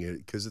branding it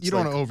because it's you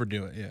don't want to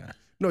overdo it. Yeah.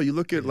 No, you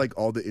look at like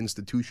all the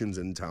institutions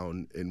in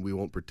town, and we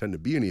won't pretend to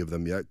be any of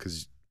them yet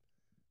because it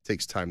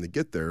takes time to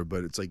get there.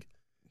 But it's like,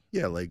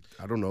 yeah, like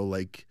I don't know,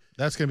 like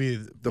that's gonna be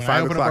the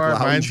 5 o'clock bar,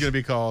 lounge. Mine's gonna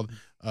be called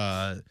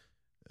the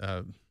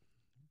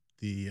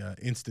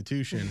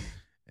institution,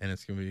 and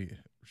it's gonna be.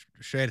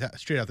 Straight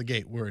out the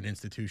gate, we're an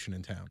institution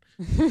in town.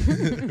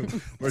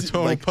 We're a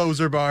total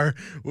poser bar.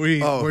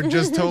 We're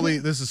just totally.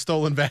 This is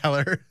stolen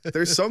valor.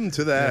 There's something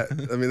to that.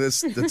 I mean,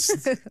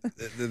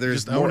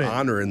 there's more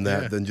honor in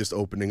that than just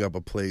opening up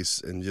a place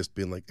and just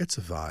being like, it's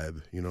a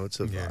vibe. It's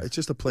a vibe. It's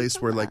just a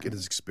place where like it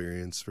is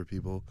experience for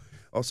people.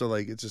 Also,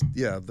 like it's just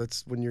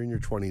that's when you're in your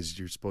 20s,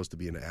 you're supposed to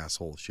be an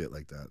asshole shit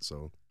like that.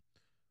 So.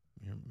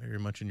 You're very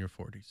much in your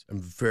 40s. I'm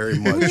very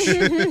much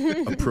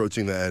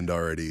approaching the end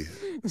already,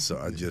 so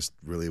I just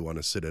really want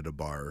to sit at a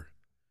bar.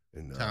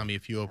 And, Tommy,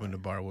 if you opened a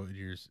bar, what would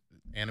yours?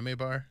 Anime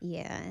bar?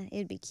 Yeah,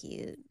 it'd be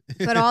cute,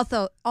 but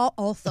also it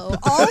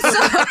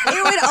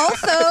would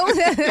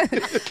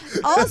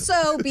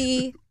also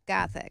be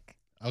gothic.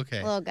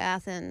 Okay, a little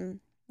goth and.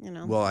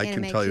 Well, I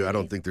can tell you, I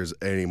don't cutie. think there's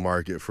any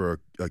market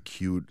for a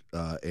cute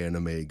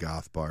anime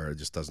goth bar. It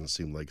just doesn't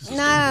seem like No,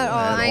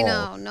 I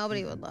know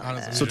nobody would love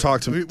that. So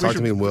talk to me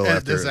and Will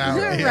after this out.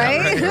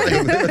 Right?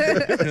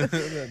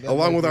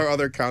 Along with our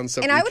other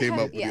concept we came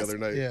up with the other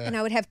night. And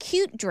I would have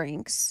cute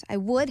drinks. I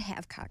would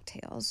have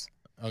cocktails.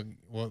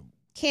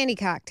 Candy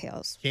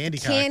cocktails.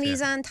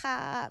 Candies on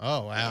top.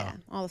 Oh, wow. Yeah,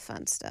 all the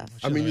fun stuff.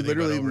 I mean, you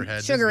literally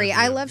sugary.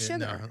 I love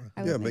sugar.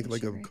 Yeah, make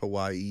like a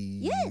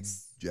kawaii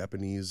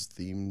Japanese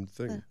themed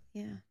thing.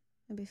 Yeah,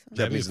 that'd be fun.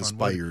 Japanese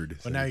inspired.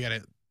 But now you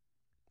got to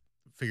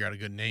figure out a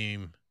good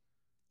name.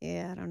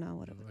 Yeah, I don't know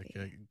what it would be.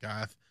 Like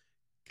a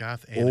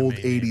goth anime Old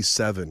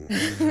 87.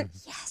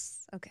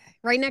 Yes. Okay.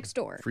 Right next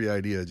door. Free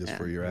idea just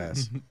for your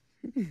ass.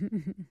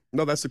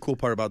 No, that's the cool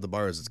part about the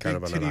bar is it's kind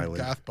of on an island.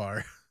 Goth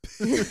bar.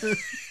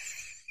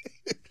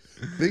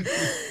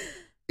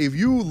 If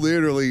you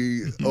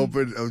literally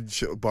open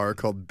a bar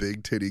called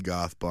Big Titty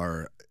Goth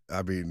Bar,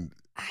 I mean,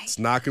 it's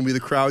not going to be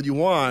the crowd you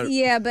want.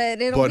 Yeah,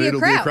 but it'll be a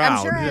crowd.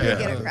 I'm sure I would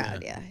get a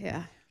crowd.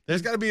 Yeah.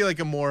 There's got to be like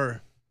a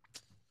more.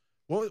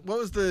 What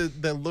was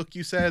the look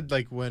you said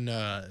like when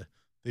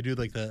they do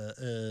like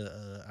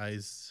the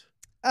eyes?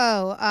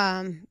 Oh,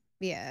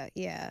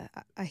 yeah.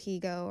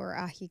 Ahigo or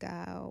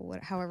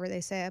Ahiga, however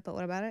they say it. But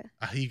what about it?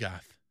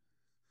 Ahigoth.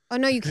 Oh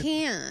no, you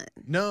can't.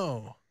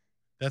 No,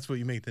 that's what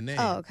you make the name.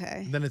 Oh,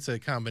 okay. Then it's a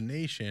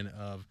combination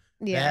of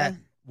that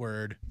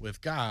word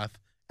with goth.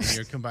 And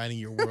you're combining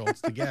your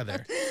worlds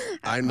together.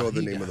 I know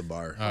the name of the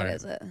bar. What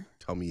is it?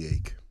 Tummy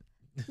ache.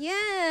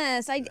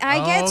 Yes, I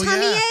get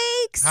tummy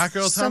aches. Hot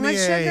girl so tummy much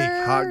ache.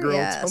 Sugar. Hot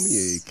girl tummy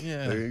ache.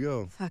 Yeah. There you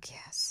go. Fuck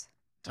yes.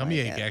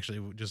 Tummy ache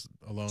actually just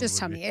alone. Just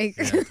tummy ache.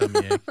 Yeah,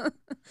 tummy ache.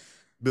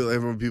 Bill,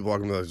 everyone, people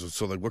walking by,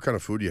 so like, what kind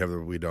of food do you have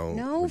that we don't?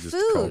 No we just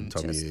food. Call it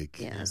tummy ache.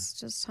 Yes,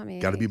 just tummy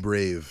ache. Got to be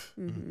brave.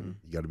 Mm-hmm.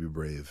 You got to be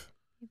brave.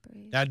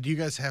 Now, do you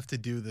guys have to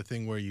do the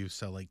thing where you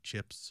sell like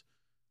chips?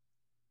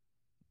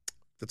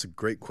 That's a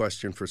great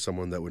question for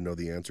someone that would know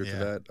the answer to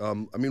that.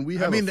 I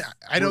mean,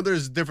 I know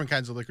there's different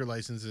kinds of liquor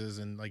licenses,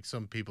 and like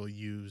some people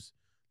use,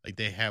 like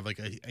they have like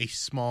a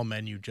small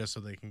menu just so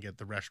they can get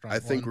the restaurant. I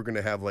think we're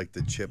gonna have like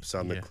the chips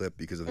on the clip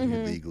because I think you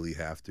legally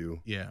have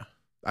to. Yeah.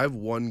 I have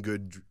one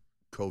good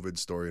COVID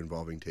story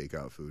involving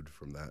takeout food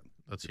from that.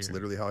 It's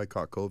literally how I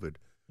caught COVID.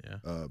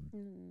 Yeah.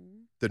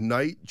 The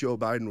night Joe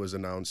Biden was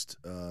announced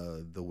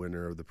the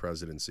winner of the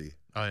presidency.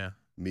 Oh yeah.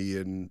 Me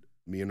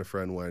and a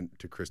friend went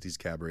to Christie's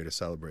Cabaret to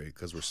celebrate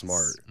because we're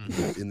smart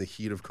in the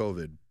heat of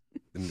COVID.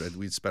 And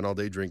we'd spent all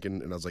day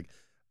drinking, and I was like,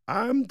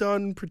 I'm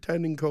done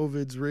pretending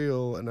COVID's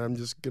real, and I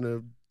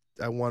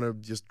want to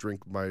just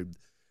drink I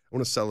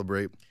want to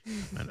celebrate.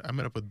 I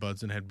met up with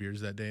Buds and had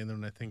beers that day, and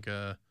then I think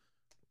it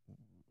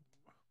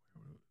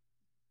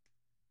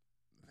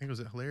was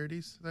at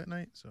Hilarities that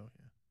night, so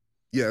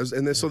yeah.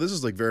 Yeah, so this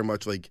is like very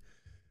much like,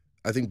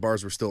 I think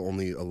bars were still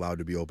only allowed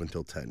to be open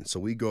till 10. So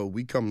we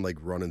come like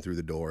running through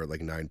the door at like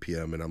 9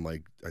 p.m. And I'm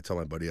like, I tell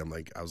my buddy, I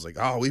was like,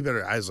 we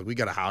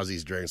got to house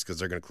these drinks because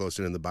they're going to close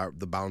in. And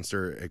the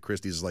bouncer at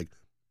Christie's is like,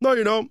 no,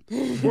 you don't.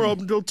 We're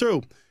open till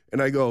 2.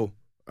 And I look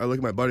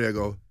at my buddy, I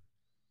go,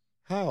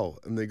 how?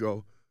 And they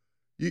go,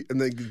 and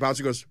the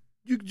bouncer goes,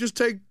 you can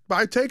just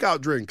buy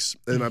takeout drinks.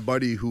 And my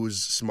buddy,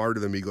 who's smarter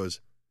than me,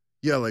 goes,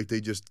 yeah, like they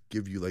just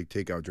give you like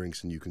takeout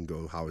drinks and you can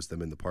go house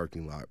them in the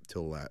parking lot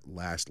till that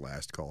last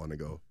call. And I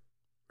go,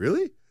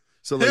 really?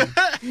 So like,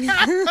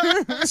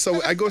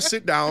 so I go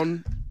sit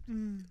down.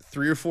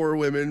 3 or 4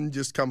 women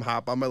just come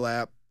hop on my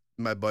lap.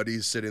 My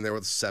buddy's sitting there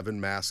with 7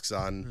 masks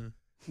on.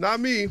 Not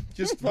me,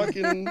 just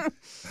fucking,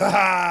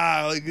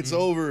 like it's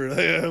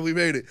over. We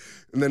made it.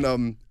 And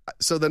then,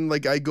 so then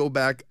like I go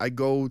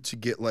to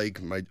get like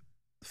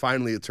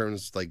finally it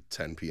turns like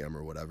 10 p.m.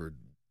 or whatever.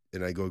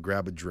 And I go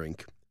grab a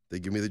drink. They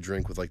give me the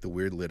drink with like the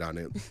weird lid on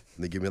it. And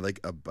they give me like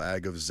a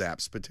bag of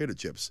Zapp's potato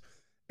chips.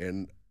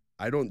 And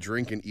I don't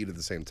drink and eat at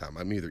the same time.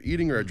 I'm either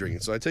eating or I'm drinking.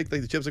 So I take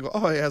like the chips. I go,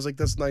 oh, yeah. I was like,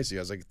 that's nice of you.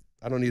 I was like,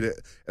 I don't need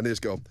it. And they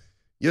just go,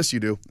 yes, you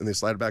do. And they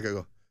slide it back. I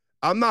go,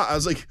 I'm not. I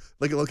was like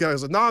look at it. I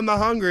was like, no, I'm not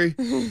hungry.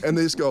 And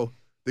they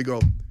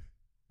go,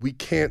 we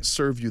can't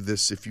serve you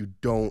this if you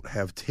don't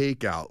have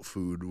takeout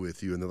food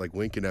with you. And they're like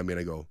winking at me. And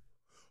I go,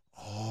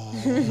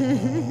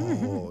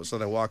 oh. So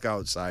then I walk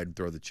outside,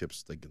 throw the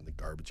chips like in the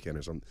garbage can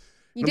or something.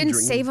 You didn't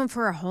save them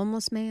for a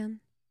homeless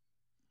man?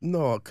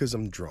 No, because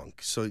I'm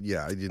drunk. So,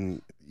 yeah, I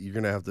didn't. You're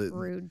going to have to.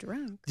 Rude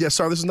drunk. Yeah,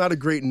 sorry, this is not a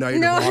great night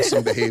of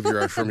awesome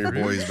behavior from your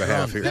boys'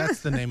 behalf here. That's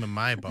the name of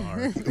my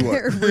bar.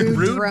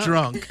 Rude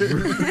drunk.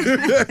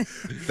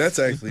 That's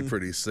actually a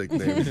pretty sick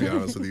name, to be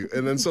honest with you.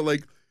 And then,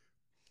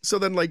 so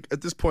then, at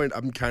this point,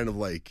 I'm kind of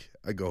like,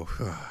 I go,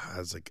 I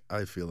was like,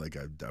 I feel like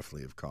I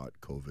definitely have caught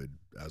COVID.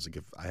 I was like,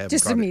 if I haven't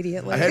just caught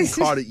immediately. I hadn't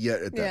caught it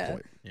yet at that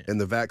point. Yeah. And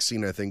the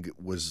vaccine, I think,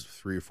 was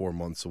 3 or 4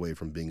 months away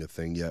from being a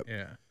thing yet.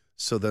 Yeah.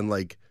 So then,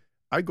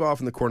 I go off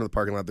in the corner of the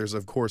parking lot. There's,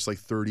 of course,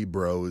 30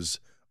 bros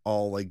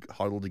all,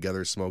 huddled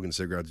together, smoking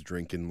cigarettes,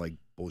 drinking,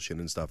 bullshit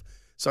and stuff.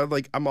 So,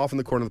 I'm off in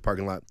the corner of the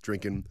parking lot,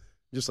 drinking,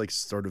 just,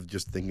 sort of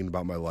just thinking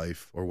about my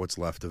life or what's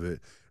left of it.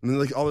 And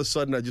then, all of a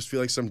sudden, I just feel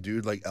like some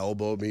dude,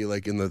 elbowed me,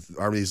 in the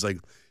arm. He's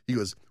he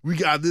goes, we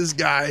got this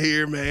guy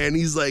here, man.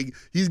 He's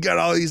he's got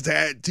all these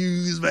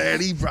tattoos,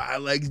 man. He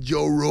probably likes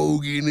Joe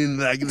Rogan.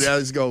 And I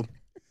just go.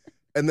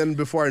 And then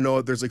before I know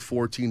it, there's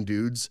 14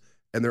 dudes.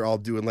 And they're all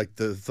doing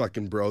the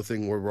fucking bro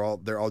thing where we're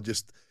all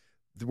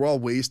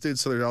wasted.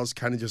 So they all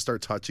kind of just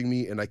start touching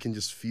me. And I can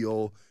just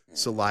feel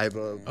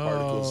saliva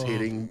particles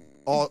hitting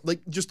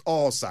just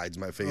all sides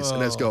of my face.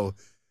 And I just go,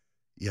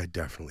 yeah, I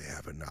definitely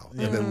have it now.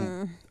 And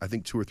then I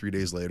think 2 or 3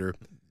 days later,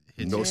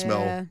 no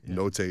smell,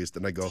 no taste.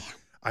 And I go,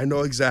 I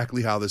know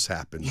exactly how this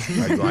happened.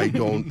 I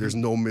don't, there's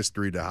no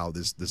mystery to how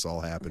this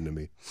all happened to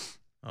me.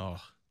 Oh,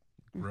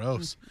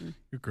 gross.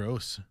 You're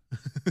gross.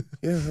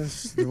 Yeah,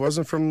 it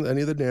wasn't from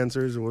any of the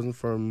dancers. It wasn't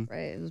from...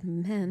 Right, it was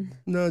men.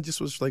 No, it just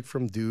was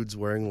from dudes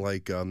wearing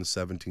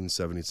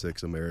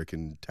 1776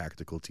 American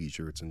tactical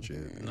t-shirts and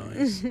shit.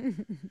 Nice.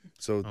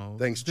 So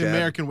thanks, Chad. The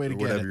American way to get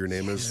it. Whatever your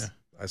name is.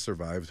 Yeah. I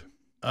survived.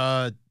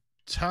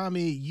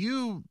 Tommy,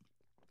 you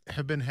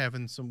have been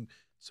having some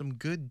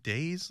good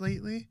days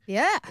lately.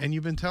 Yeah. And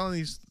you've been telling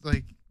these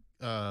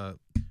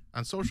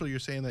on social, you're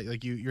saying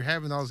that you're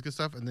having all this good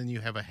stuff and then you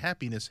have a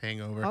happiness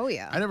hangover. Oh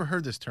yeah. I never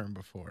heard this term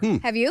before.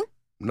 Have you?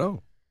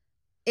 No.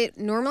 It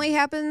normally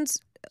happens.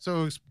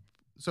 So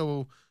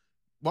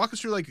walk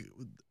us through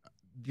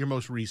your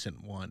most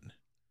recent one.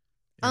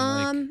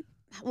 And,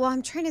 well,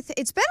 I'm trying to think.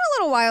 It's been a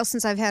little while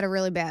since I've had a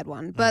really bad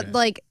one, but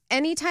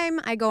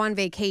anytime I go on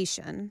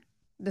vacation,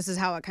 this is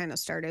how it kind of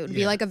started. It would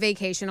be like a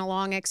vacation, a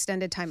long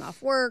extended time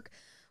off work,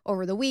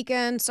 over the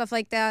weekend, stuff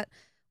like that.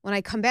 When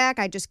I come back,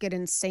 I just get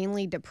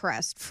insanely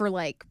depressed for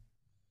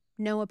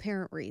no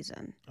apparent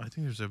reason. I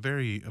think there's a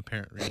very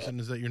apparent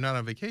reason is that you're not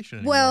on vacation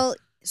anymore. Well,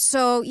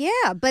 So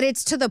yeah, but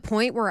it's to the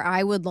point where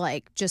I would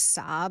like just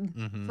sob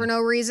for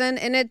no reason,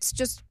 and it's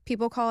just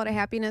people call it a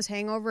happiness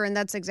hangover, and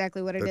that's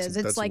exactly what it is.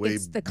 It's like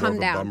it's the come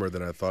down. Bummer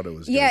than I thought it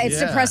was. Yeah, it's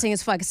depressing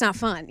as fuck. It's not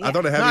fun. Yeah. I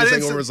thought a happiness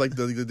hangover was like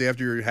the day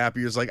after you're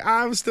happy. It's like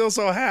I'm still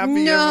so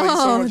happy. No, like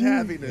so much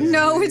happiness.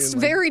 No, it's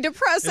very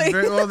depressing.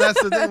 Well,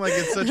 that's the thing. Like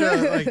it's such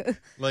a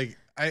like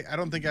I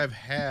don't think I've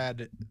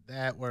had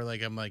that where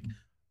like I'm like,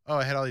 oh,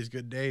 I had all these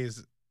good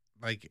days,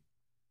 like,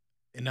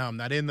 and now I'm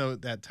not in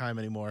that time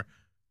anymore.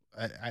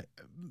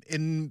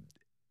 It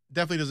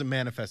definitely doesn't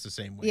manifest the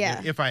same way.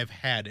 Yeah. If I've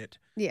had it,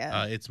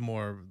 it's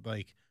more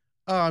like,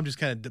 oh, I'm just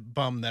kind of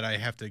bummed that I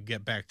have to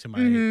get back to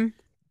my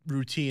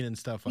routine and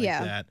stuff like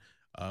that.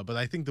 But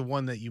I think the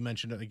one that you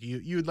mentioned, like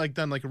you had like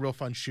done like a real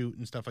fun shoot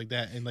and stuff like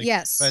that, and like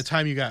by the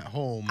time you got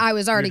home, I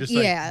was already just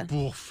like,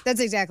 boof.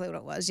 That's exactly what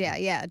it was.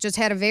 Yeah. Just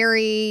had a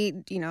very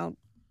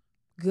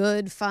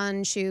good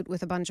fun shoot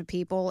with a bunch of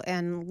people,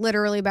 and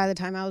literally by the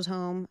time I was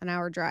home, an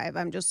hour drive,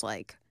 I'm just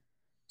like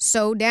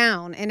so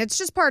down, and it's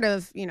just part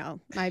of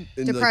my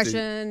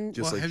depression. Like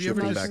just like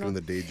shifting back into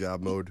the day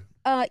job mode.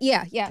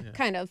 Yeah,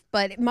 kind of.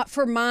 But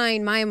for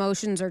mine, my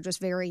emotions are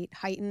just very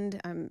heightened.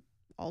 I'm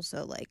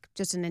also like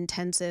just an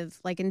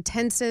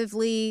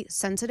intensively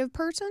sensitive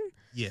person.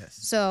 Yes.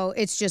 So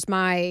it's just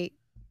I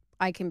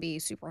can be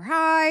super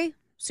high,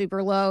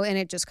 super low, and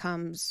it just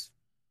comes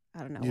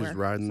out of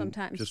nowhere.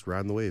 Sometimes just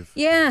riding the wave.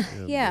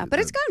 Yeah. But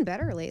it's gotten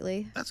better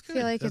lately. That's good. I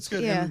feel like that's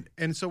good. Yeah.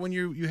 And so when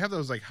you have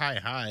those like high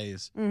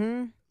highs,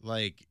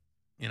 like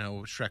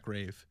Shrek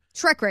rave.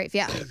 Shrek rave,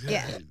 yeah.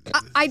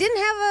 I didn't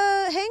have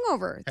a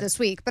hangover this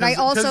week, but I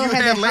also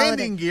had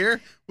landing gear,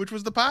 which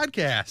was the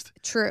podcast.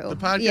 True. The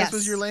podcast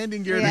was your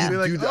landing gear. Yeah. To be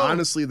like, dude,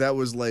 honestly, that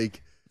was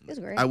like. It was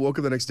great. I woke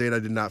up the next day and I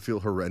did not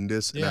feel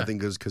horrendous, and I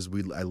think it was because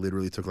I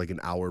literally took like an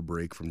hour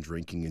break from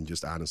drinking and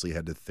just honestly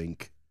had to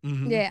think.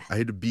 Yeah, I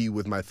had to be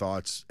with my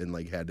thoughts and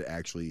like had to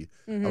actually.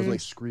 I was like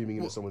screaming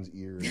into someone's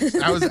ear.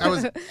 I was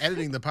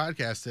editing the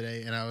podcast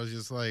today, and I was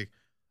just like,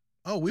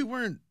 "Oh, we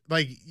weren't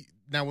like."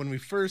 Now, when we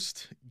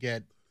first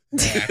get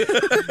back,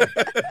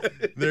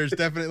 there's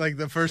definitely like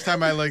the first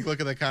time I like look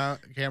at the camera,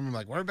 I'm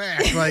like, "We're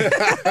back!"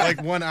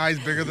 Like one eye's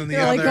bigger than the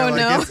other. Like, oh,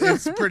 no.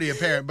 It's pretty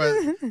apparent, but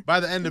by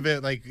the end of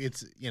it, like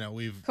it's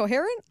we've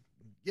coherent.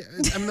 Yeah,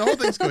 I mean the whole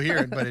thing's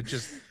coherent, but it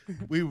just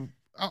we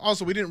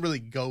didn't really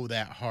go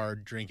that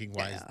hard drinking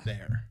wise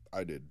there.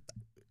 I did.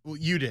 Well,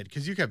 you did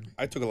because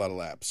I took a lot of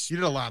laps. You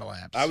did a lot of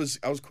laps. I was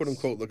quote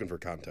unquote looking for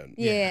content.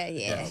 Yeah.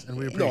 And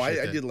we appreciate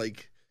I did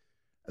like.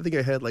 I think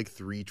I had like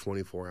 3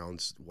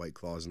 24-ounce White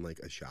Claws and like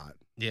a shot.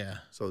 Yeah.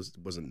 So it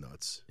wasn't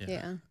nuts.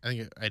 Yeah. I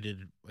think I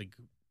did like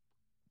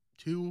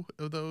 2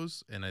 of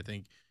those, and I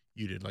think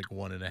you did like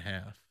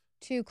 1.5.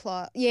 2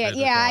 claws. Yeah.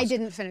 I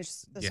didn't finish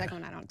the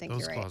second one. I don't think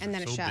those you're right. claws And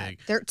then a so shot. big.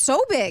 They're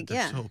so big.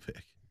 They're so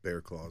big. Bear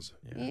claws.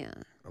 Yeah.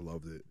 I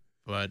loved it.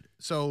 But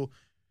so,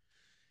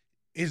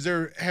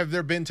 have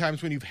there been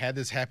times when you've had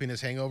this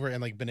happiness hangover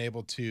and like been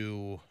able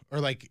to, or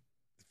like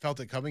felt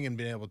it coming and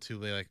been able to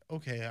be like,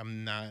 okay,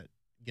 I'm not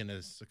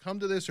gonna succumb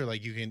to this, or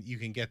like you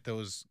can get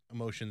those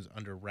emotions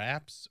under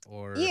wraps,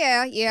 or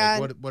like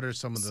what are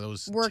some of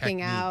those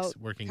working out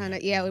working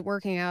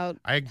out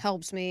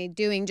helps me.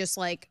 Doing just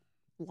like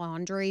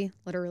laundry,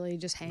 literally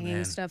just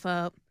hanging stuff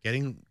up,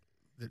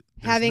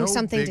 having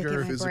something to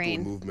get my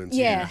brain movements,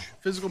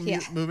 physical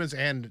movements,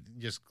 and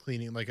just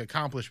cleaning, like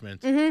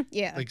accomplishment,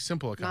 like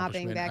simple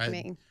accomplishment.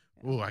 Vacuuming.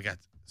 I got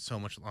so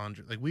much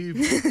laundry. Like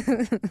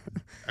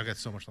I've got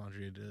so much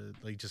laundry to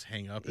like just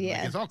hang up. And, like,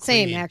 it's all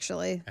clean. Same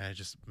actually. And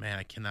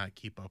I cannot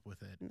keep up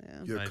with it.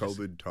 Yeah.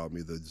 COVID taught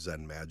me the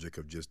Zen magic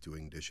of just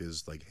doing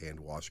dishes, like hand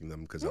washing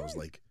them, because I was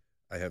like,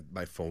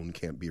 my phone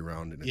can't be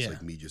around, and it's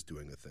like me just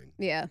doing the thing.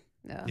 Yeah.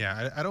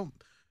 I don't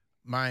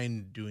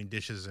mind doing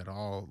dishes at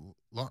all.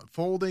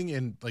 Folding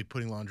and like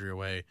putting laundry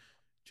away,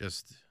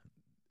 just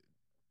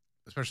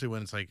especially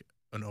when it's like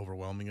an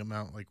overwhelming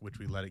amount, like which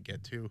we let it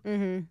get to.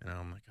 And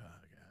I'm like, oh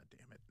god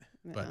damn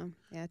it.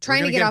 But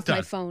trying to get off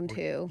my phone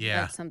too.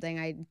 That's something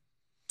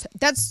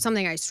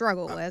I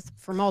struggle with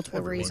for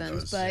multiple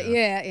reasons. But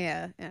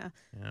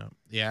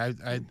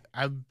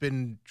I've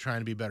been trying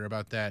to be better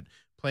about that.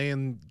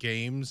 Playing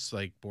games,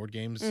 like board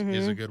games,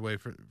 is a good way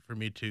for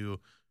me to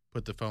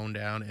put the phone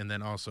down. And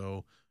then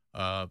also,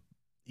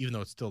 even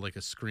though it's still like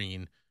a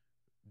screen,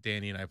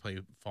 Danny and I play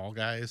Fall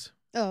Guys.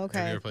 Oh, okay.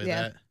 Have you ever played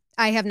that?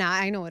 I have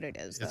not. I know what it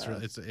is.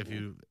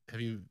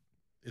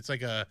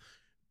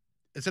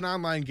 It's an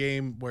online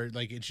game where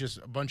like it's just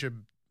a bunch of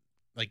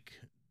like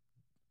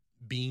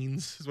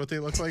beans is what they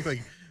look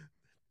like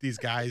these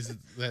guys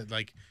that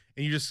like,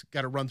 and you just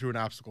got to run through an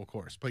obstacle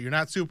course, but you're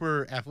not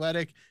super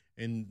athletic,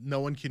 and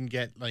no one can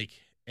get like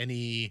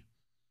any.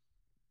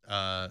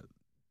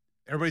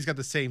 Everybody's got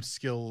the same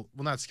skill,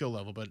 well, not skill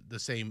level, but the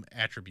same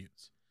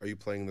attributes. Are you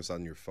playing this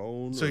on your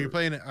phone? So you're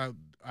playing it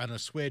on a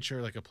Switch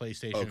or like a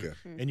PlayStation,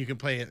 and you can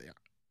play it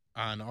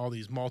on all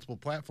these multiple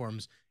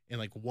platforms in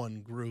like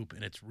one group,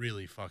 and it's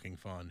really fucking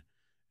fun.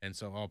 And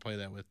so I'll play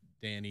that with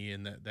Danny,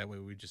 and that way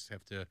we just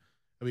have to.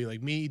 It'll be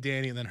like me,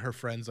 Danny, and then her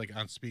friends like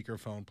on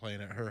speakerphone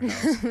playing at her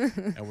house,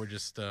 and we're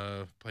just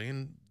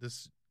playing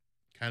this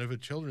kind of a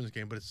children's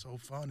game, but it's so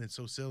fun. It's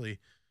so silly,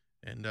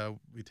 and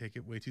we take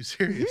it way too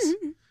serious.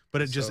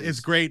 But it's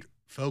great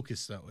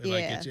focus though.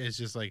 Like it's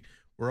just like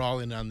we're all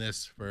in on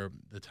this for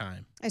the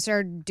time. I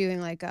started doing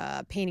like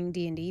painting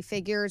D&D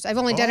figures. I've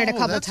only done it a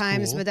couple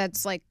times, cool. But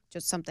that's like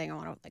just something I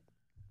want to like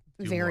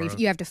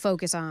you have to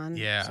focus on.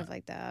 Stuff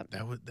like that.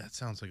 That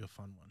sounds like a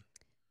fun one.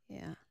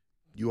 Yeah.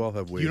 You all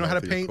have way. You know how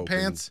to paint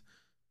pants?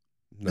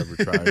 Never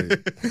tried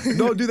it.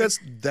 No, dude,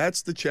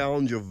 that's the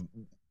challenge of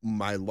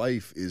my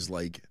life is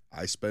like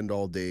I spend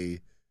all day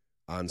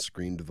on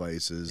screen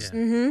devices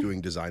doing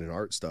design and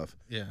art stuff.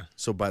 Yeah.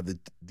 So by the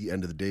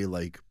end of the day,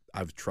 like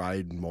I've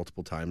tried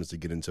multiple times to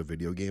get into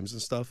video games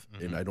and stuff,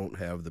 and I don't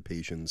have the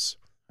patience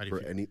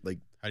for any like.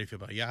 How do you feel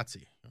about Yahtzee?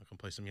 You want to come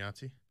play some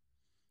Yahtzee?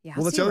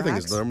 Well, that's the other thing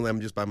is normally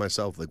I'm just by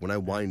myself. Like when I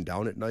wind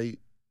down at night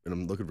and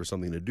I'm looking for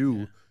something to do.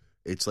 Yeah.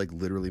 It's like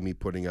literally me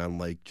putting on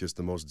like just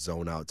the most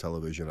zone out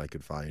television I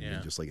could find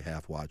and just like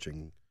half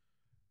watching.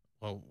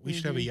 Well, we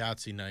should have a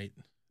Yahtzee night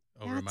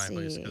over at my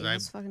place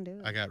because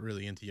I got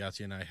really into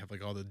Yahtzee and I have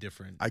like all the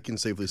different. I can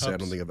safely say I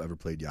don't think I've ever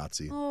played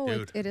Yahtzee. Oh,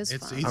 dude, it is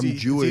fun. Easy, I'm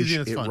Jewish.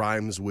 It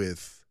rhymes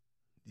with.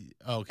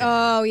 Okay.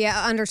 Oh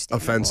yeah,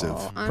 understandable.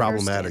 Offensive,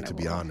 problematic to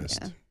be honest.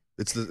 Yeah.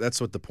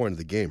 That's what the point of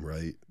the game,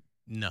 right?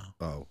 No.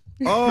 Oh.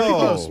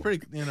 It's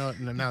pretty, now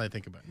that I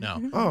think about it.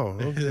 No. Oh,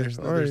 okay. There's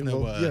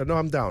no,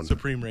 I'm down.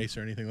 Supreme Race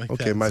or anything like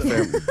that. Okay, my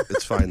family.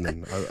 It's fine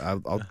then.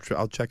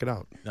 I'll check it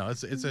out. No,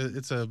 it's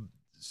a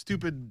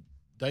stupid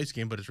dice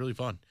game, but it's really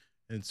fun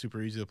and it's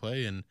super easy to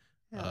play. And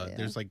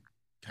there's like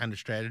kind of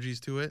strategies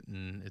to it,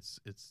 and it's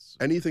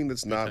anything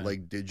that's not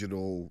like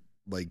digital,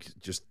 like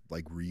just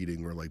like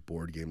reading or like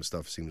board game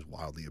stuff seems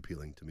wildly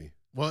appealing to me.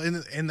 Well,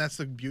 and that's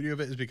the beauty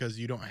of it is because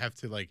you don't have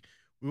to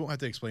we won't have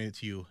to explain it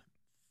to you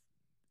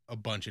a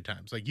bunch of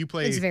times. Like you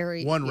play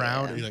one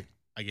round and you're like,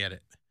 I get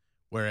it.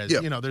 Whereas,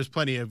 there's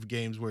plenty of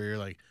games where you're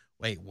like,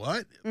 wait,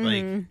 what?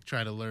 Like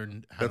trying to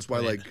learn how That's to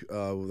play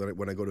why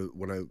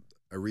when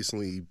I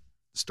recently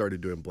started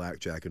doing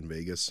blackjack in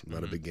Vegas. I'm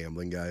not a big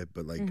gambling guy,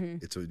 but like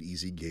it's an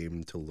easy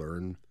game to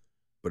learn,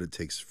 but it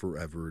takes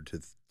forever to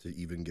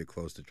even get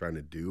close to trying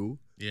to do.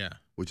 Yeah.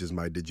 Which is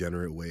my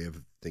degenerate way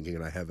of thinking,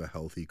 and I have a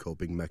healthy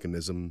coping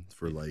mechanism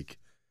for like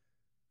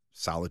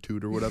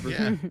solitude or whatever.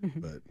 Yeah.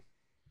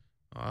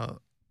 But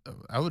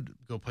I would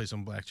go play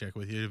some blackjack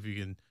with you if you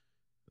can.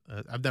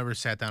 I've never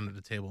sat down at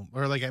a table,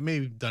 or like I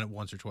maybe done it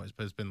once or twice,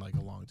 but it's been like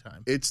a long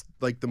time. It's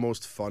like the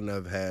most fun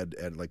I've had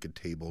at like a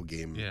table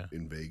game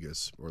in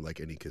Vegas or like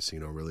any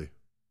casino, really.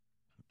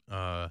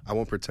 I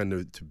won't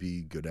pretend to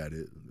be good at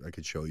it. I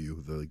could show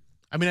you the.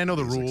 I mean, I know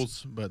the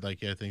rules, but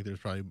like I think there's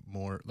probably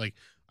more. Like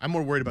I'm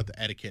more worried about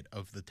the etiquette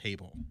of the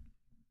table.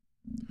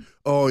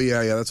 Oh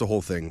yeah, that's a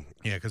whole thing.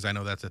 Yeah, because I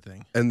know that's a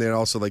thing. And then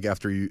also like I've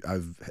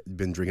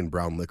been drinking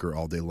brown liquor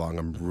all day long.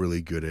 I'm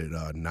really good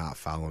at not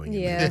following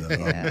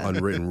the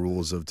unwritten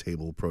rules of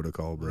table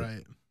protocol. But.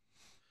 Right.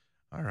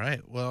 All right.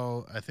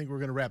 Well, I think we're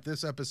gonna wrap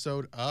this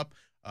episode up.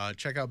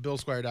 Check out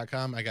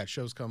BillSquire.com. I got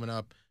shows coming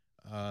up.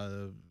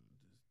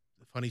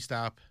 Funny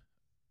Stop,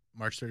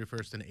 March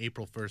 31st and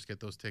April 1st. Get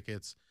those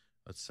tickets.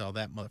 Let's sell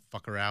that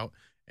motherfucker out.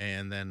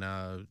 And then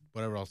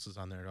whatever else is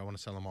on there, I want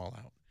to sell them all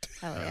out.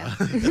 Oh yeah!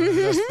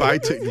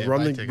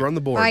 Run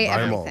the board. Buy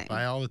them all.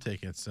 Buy all the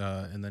tickets,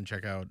 and then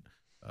check out,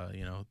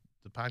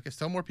 the podcast.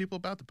 Tell more people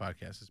about the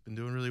podcast. It's been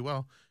doing really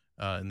well.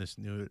 In this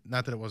new,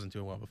 not that it wasn't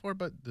doing well before,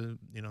 but the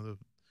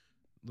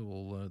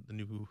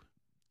new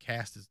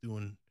cast is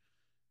doing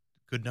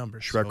good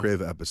numbers. Shrek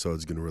Rave episode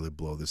is going to really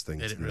blow this thing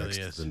to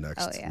the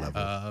next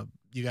level.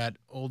 You got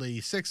Old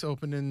 86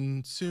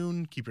 opening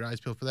soon. Keep your eyes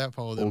peeled for that.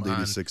 Follow them Old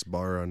 86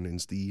 bar on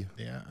Insta.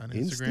 Yeah, on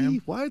Instagram.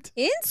 Insta? What?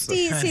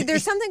 Insta. See,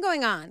 there's something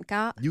going on.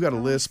 You got a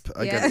lisp.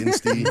 I got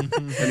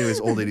Insta. Anyways,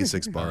 Old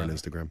 86 bar on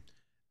Instagram.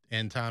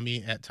 And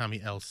Tommi at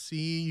Tommi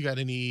LC. You got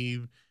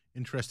any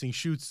interesting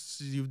shoots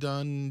you've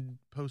done,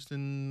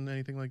 posting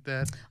anything like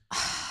that?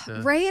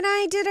 Ray and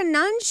I did a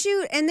nun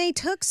shoot, and they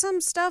took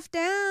some stuff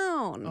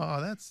down.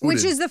 Oh,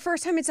 which is the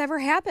first time it's ever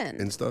happened.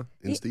 Insta?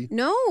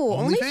 No,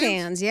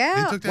 OnlyFans.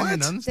 Yeah. They took down the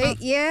nun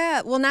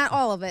stuff? Well, not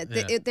all of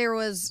it. There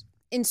was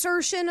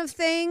insertion of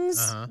things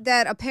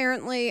that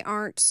apparently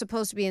aren't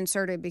supposed to be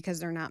inserted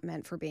because they're not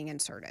meant for being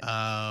inserted.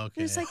 Oh, okay.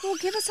 And it's like, well,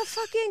 give us a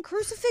fucking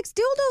crucifix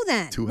dildo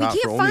then. Too we hot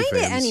can't for find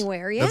OnlyFans. it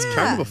anywhere. Yeah. That's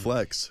kind of a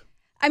flex.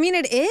 I mean,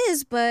 it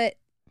is, but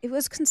it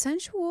was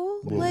consensual.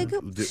 Well,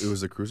 it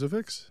was a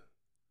crucifix?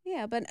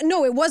 Yeah, but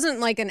no, it wasn't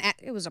like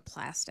it was a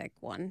plastic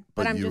one.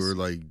 But I'm were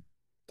like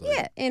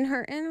yeah, in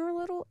her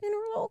little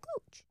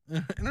cooch.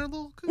 In her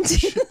little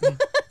cooch.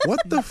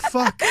 What the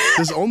fuck?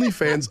 Does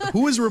OnlyFans?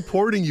 Who is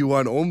reporting you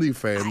on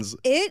OnlyFans?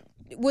 It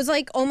was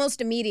like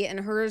almost immediate, and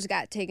hers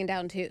got taken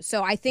down too.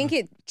 So I think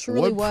it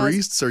truly was. What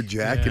priests are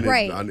jacking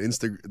it on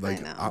Instagram, like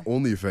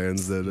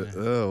OnlyFans?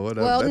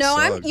 Whatever. Well,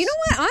 no, you know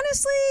what?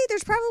 Honestly,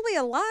 there's probably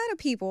a lot of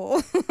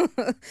people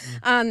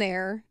on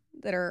there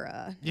that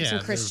are Yeah, some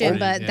they're Christian, pretty-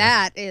 but yeah.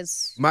 that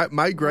is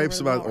My gripes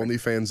Over the about board.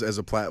 OnlyFans as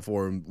a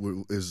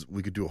platform is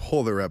we could do a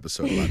whole other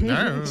episode about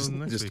No, it. Just,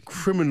 next just week.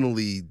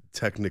 criminally,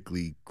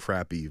 technically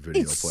crappy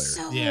video it's player.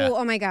 so. Yeah.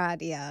 Oh my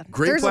God, yeah.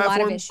 Great There's a lot of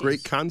platform, issues.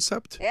 great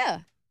concept.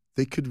 Yeah.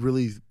 They could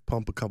really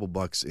pump a couple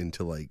bucks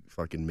into like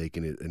fucking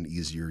making it an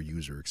easier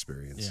user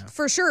experience. Yeah.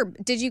 For sure.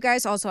 Did you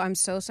guys also? I'm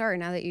so sorry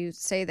now that you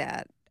say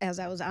that. As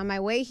I was on my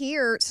way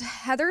here,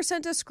 Heather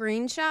sent a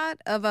screenshot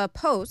of a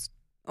post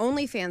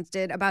OnlyFans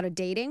did about a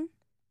dating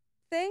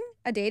thing,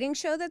 a dating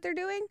show that they're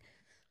doing.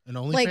 An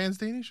OnlyFans Like,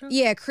 dating show?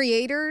 Yeah,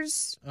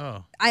 creators.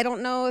 Oh. I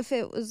don't know if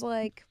it was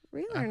like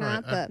real or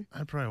not, but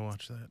I'd probably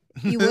watch that.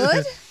 you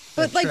would.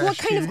 But That like, what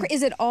trash kind of TV?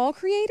 is it? All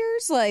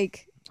creators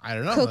like I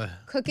don't know.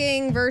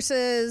 cooking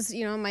versus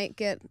might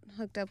get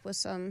hooked up with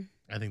some.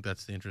 I think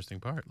that's the interesting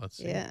part. Let's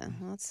see. Yeah,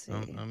 let's see.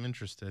 I'm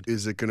interested.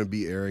 Is it going to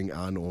be airing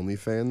on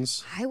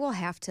OnlyFans? I will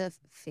have to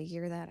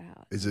figure that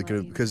out. Is and it let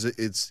going to you know. because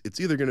it's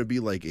either going to be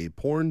like a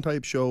porn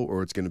type show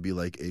or it's going to be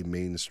like a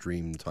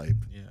mainstream type.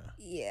 Yeah.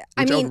 Yeah, Which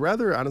I I mean, would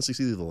rather honestly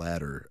see the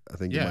latter. I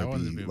think Yeah, I it might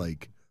want it to be be-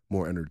 like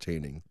more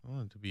entertaining. I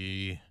want it to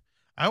be.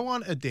 I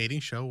want a dating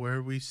show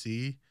where we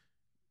see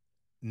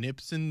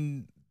nips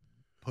and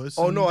puss.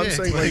 Oh, and no, I'm dick.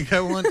 saying, like-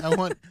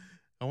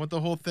 I want the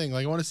whole thing.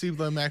 Like I want to see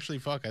them actually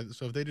fuck.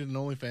 So if they did an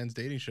OnlyFans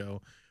dating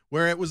show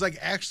where it was like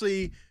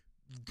actually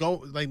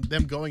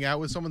them going out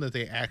with someone that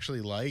they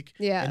actually like,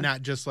 Yeah. and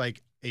not just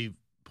like a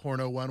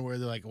porno one where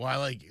they're like, well, I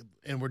like,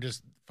 and we're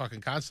just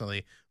fucking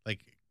constantly like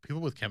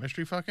people with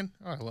chemistry fucking.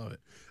 Oh, I love it.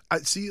 I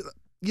see.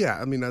 Yeah,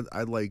 I mean,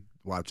 I like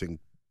watching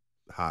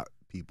hot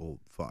people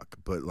fuck,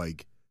 but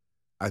like,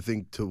 I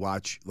think to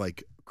watch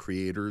like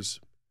creators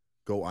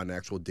go on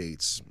actual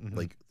dates, Mhm.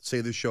 like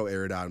say the show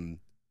aired on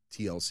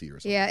TLC or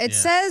something. yeah, it Yeah.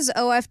 says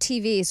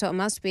OFTV, so it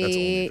must That's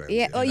be. OnlyFans.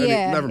 Yeah. Oh I mean,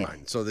 yeah. never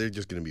mind. So they're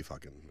just gonna be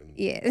fucking.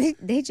 Yeah,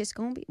 they just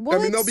gonna be. Well,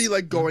 I mean, they'll it's- be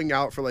like going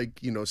out for like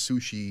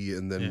sushi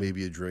and then Yeah.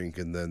 maybe a drink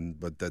and then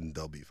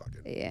they'll be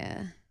fucking.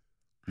 Yeah.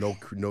 No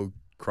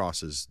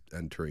crosses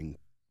entering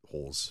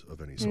holes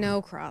of any sort.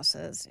 No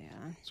crosses. Yeah.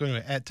 So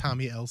anyway, at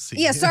Tommi LC.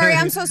 Yeah. Sorry,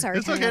 I'm so sorry.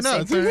 It's Tommy okay. No,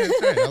 LC. it's all right.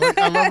 It's all right.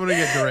 I love when we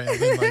get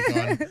direct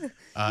and like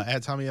on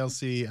at Tommi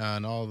LC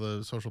on all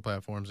the social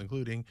platforms,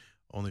 including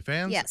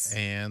OnlyFans. Yes.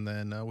 And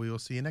then we will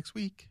see you next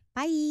week.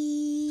 Bye.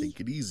 Take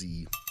it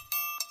easy.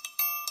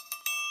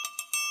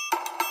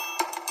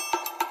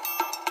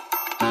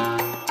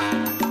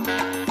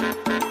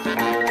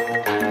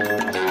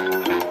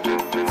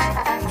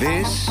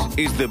 This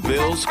is the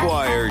Bill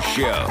Squire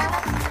Show.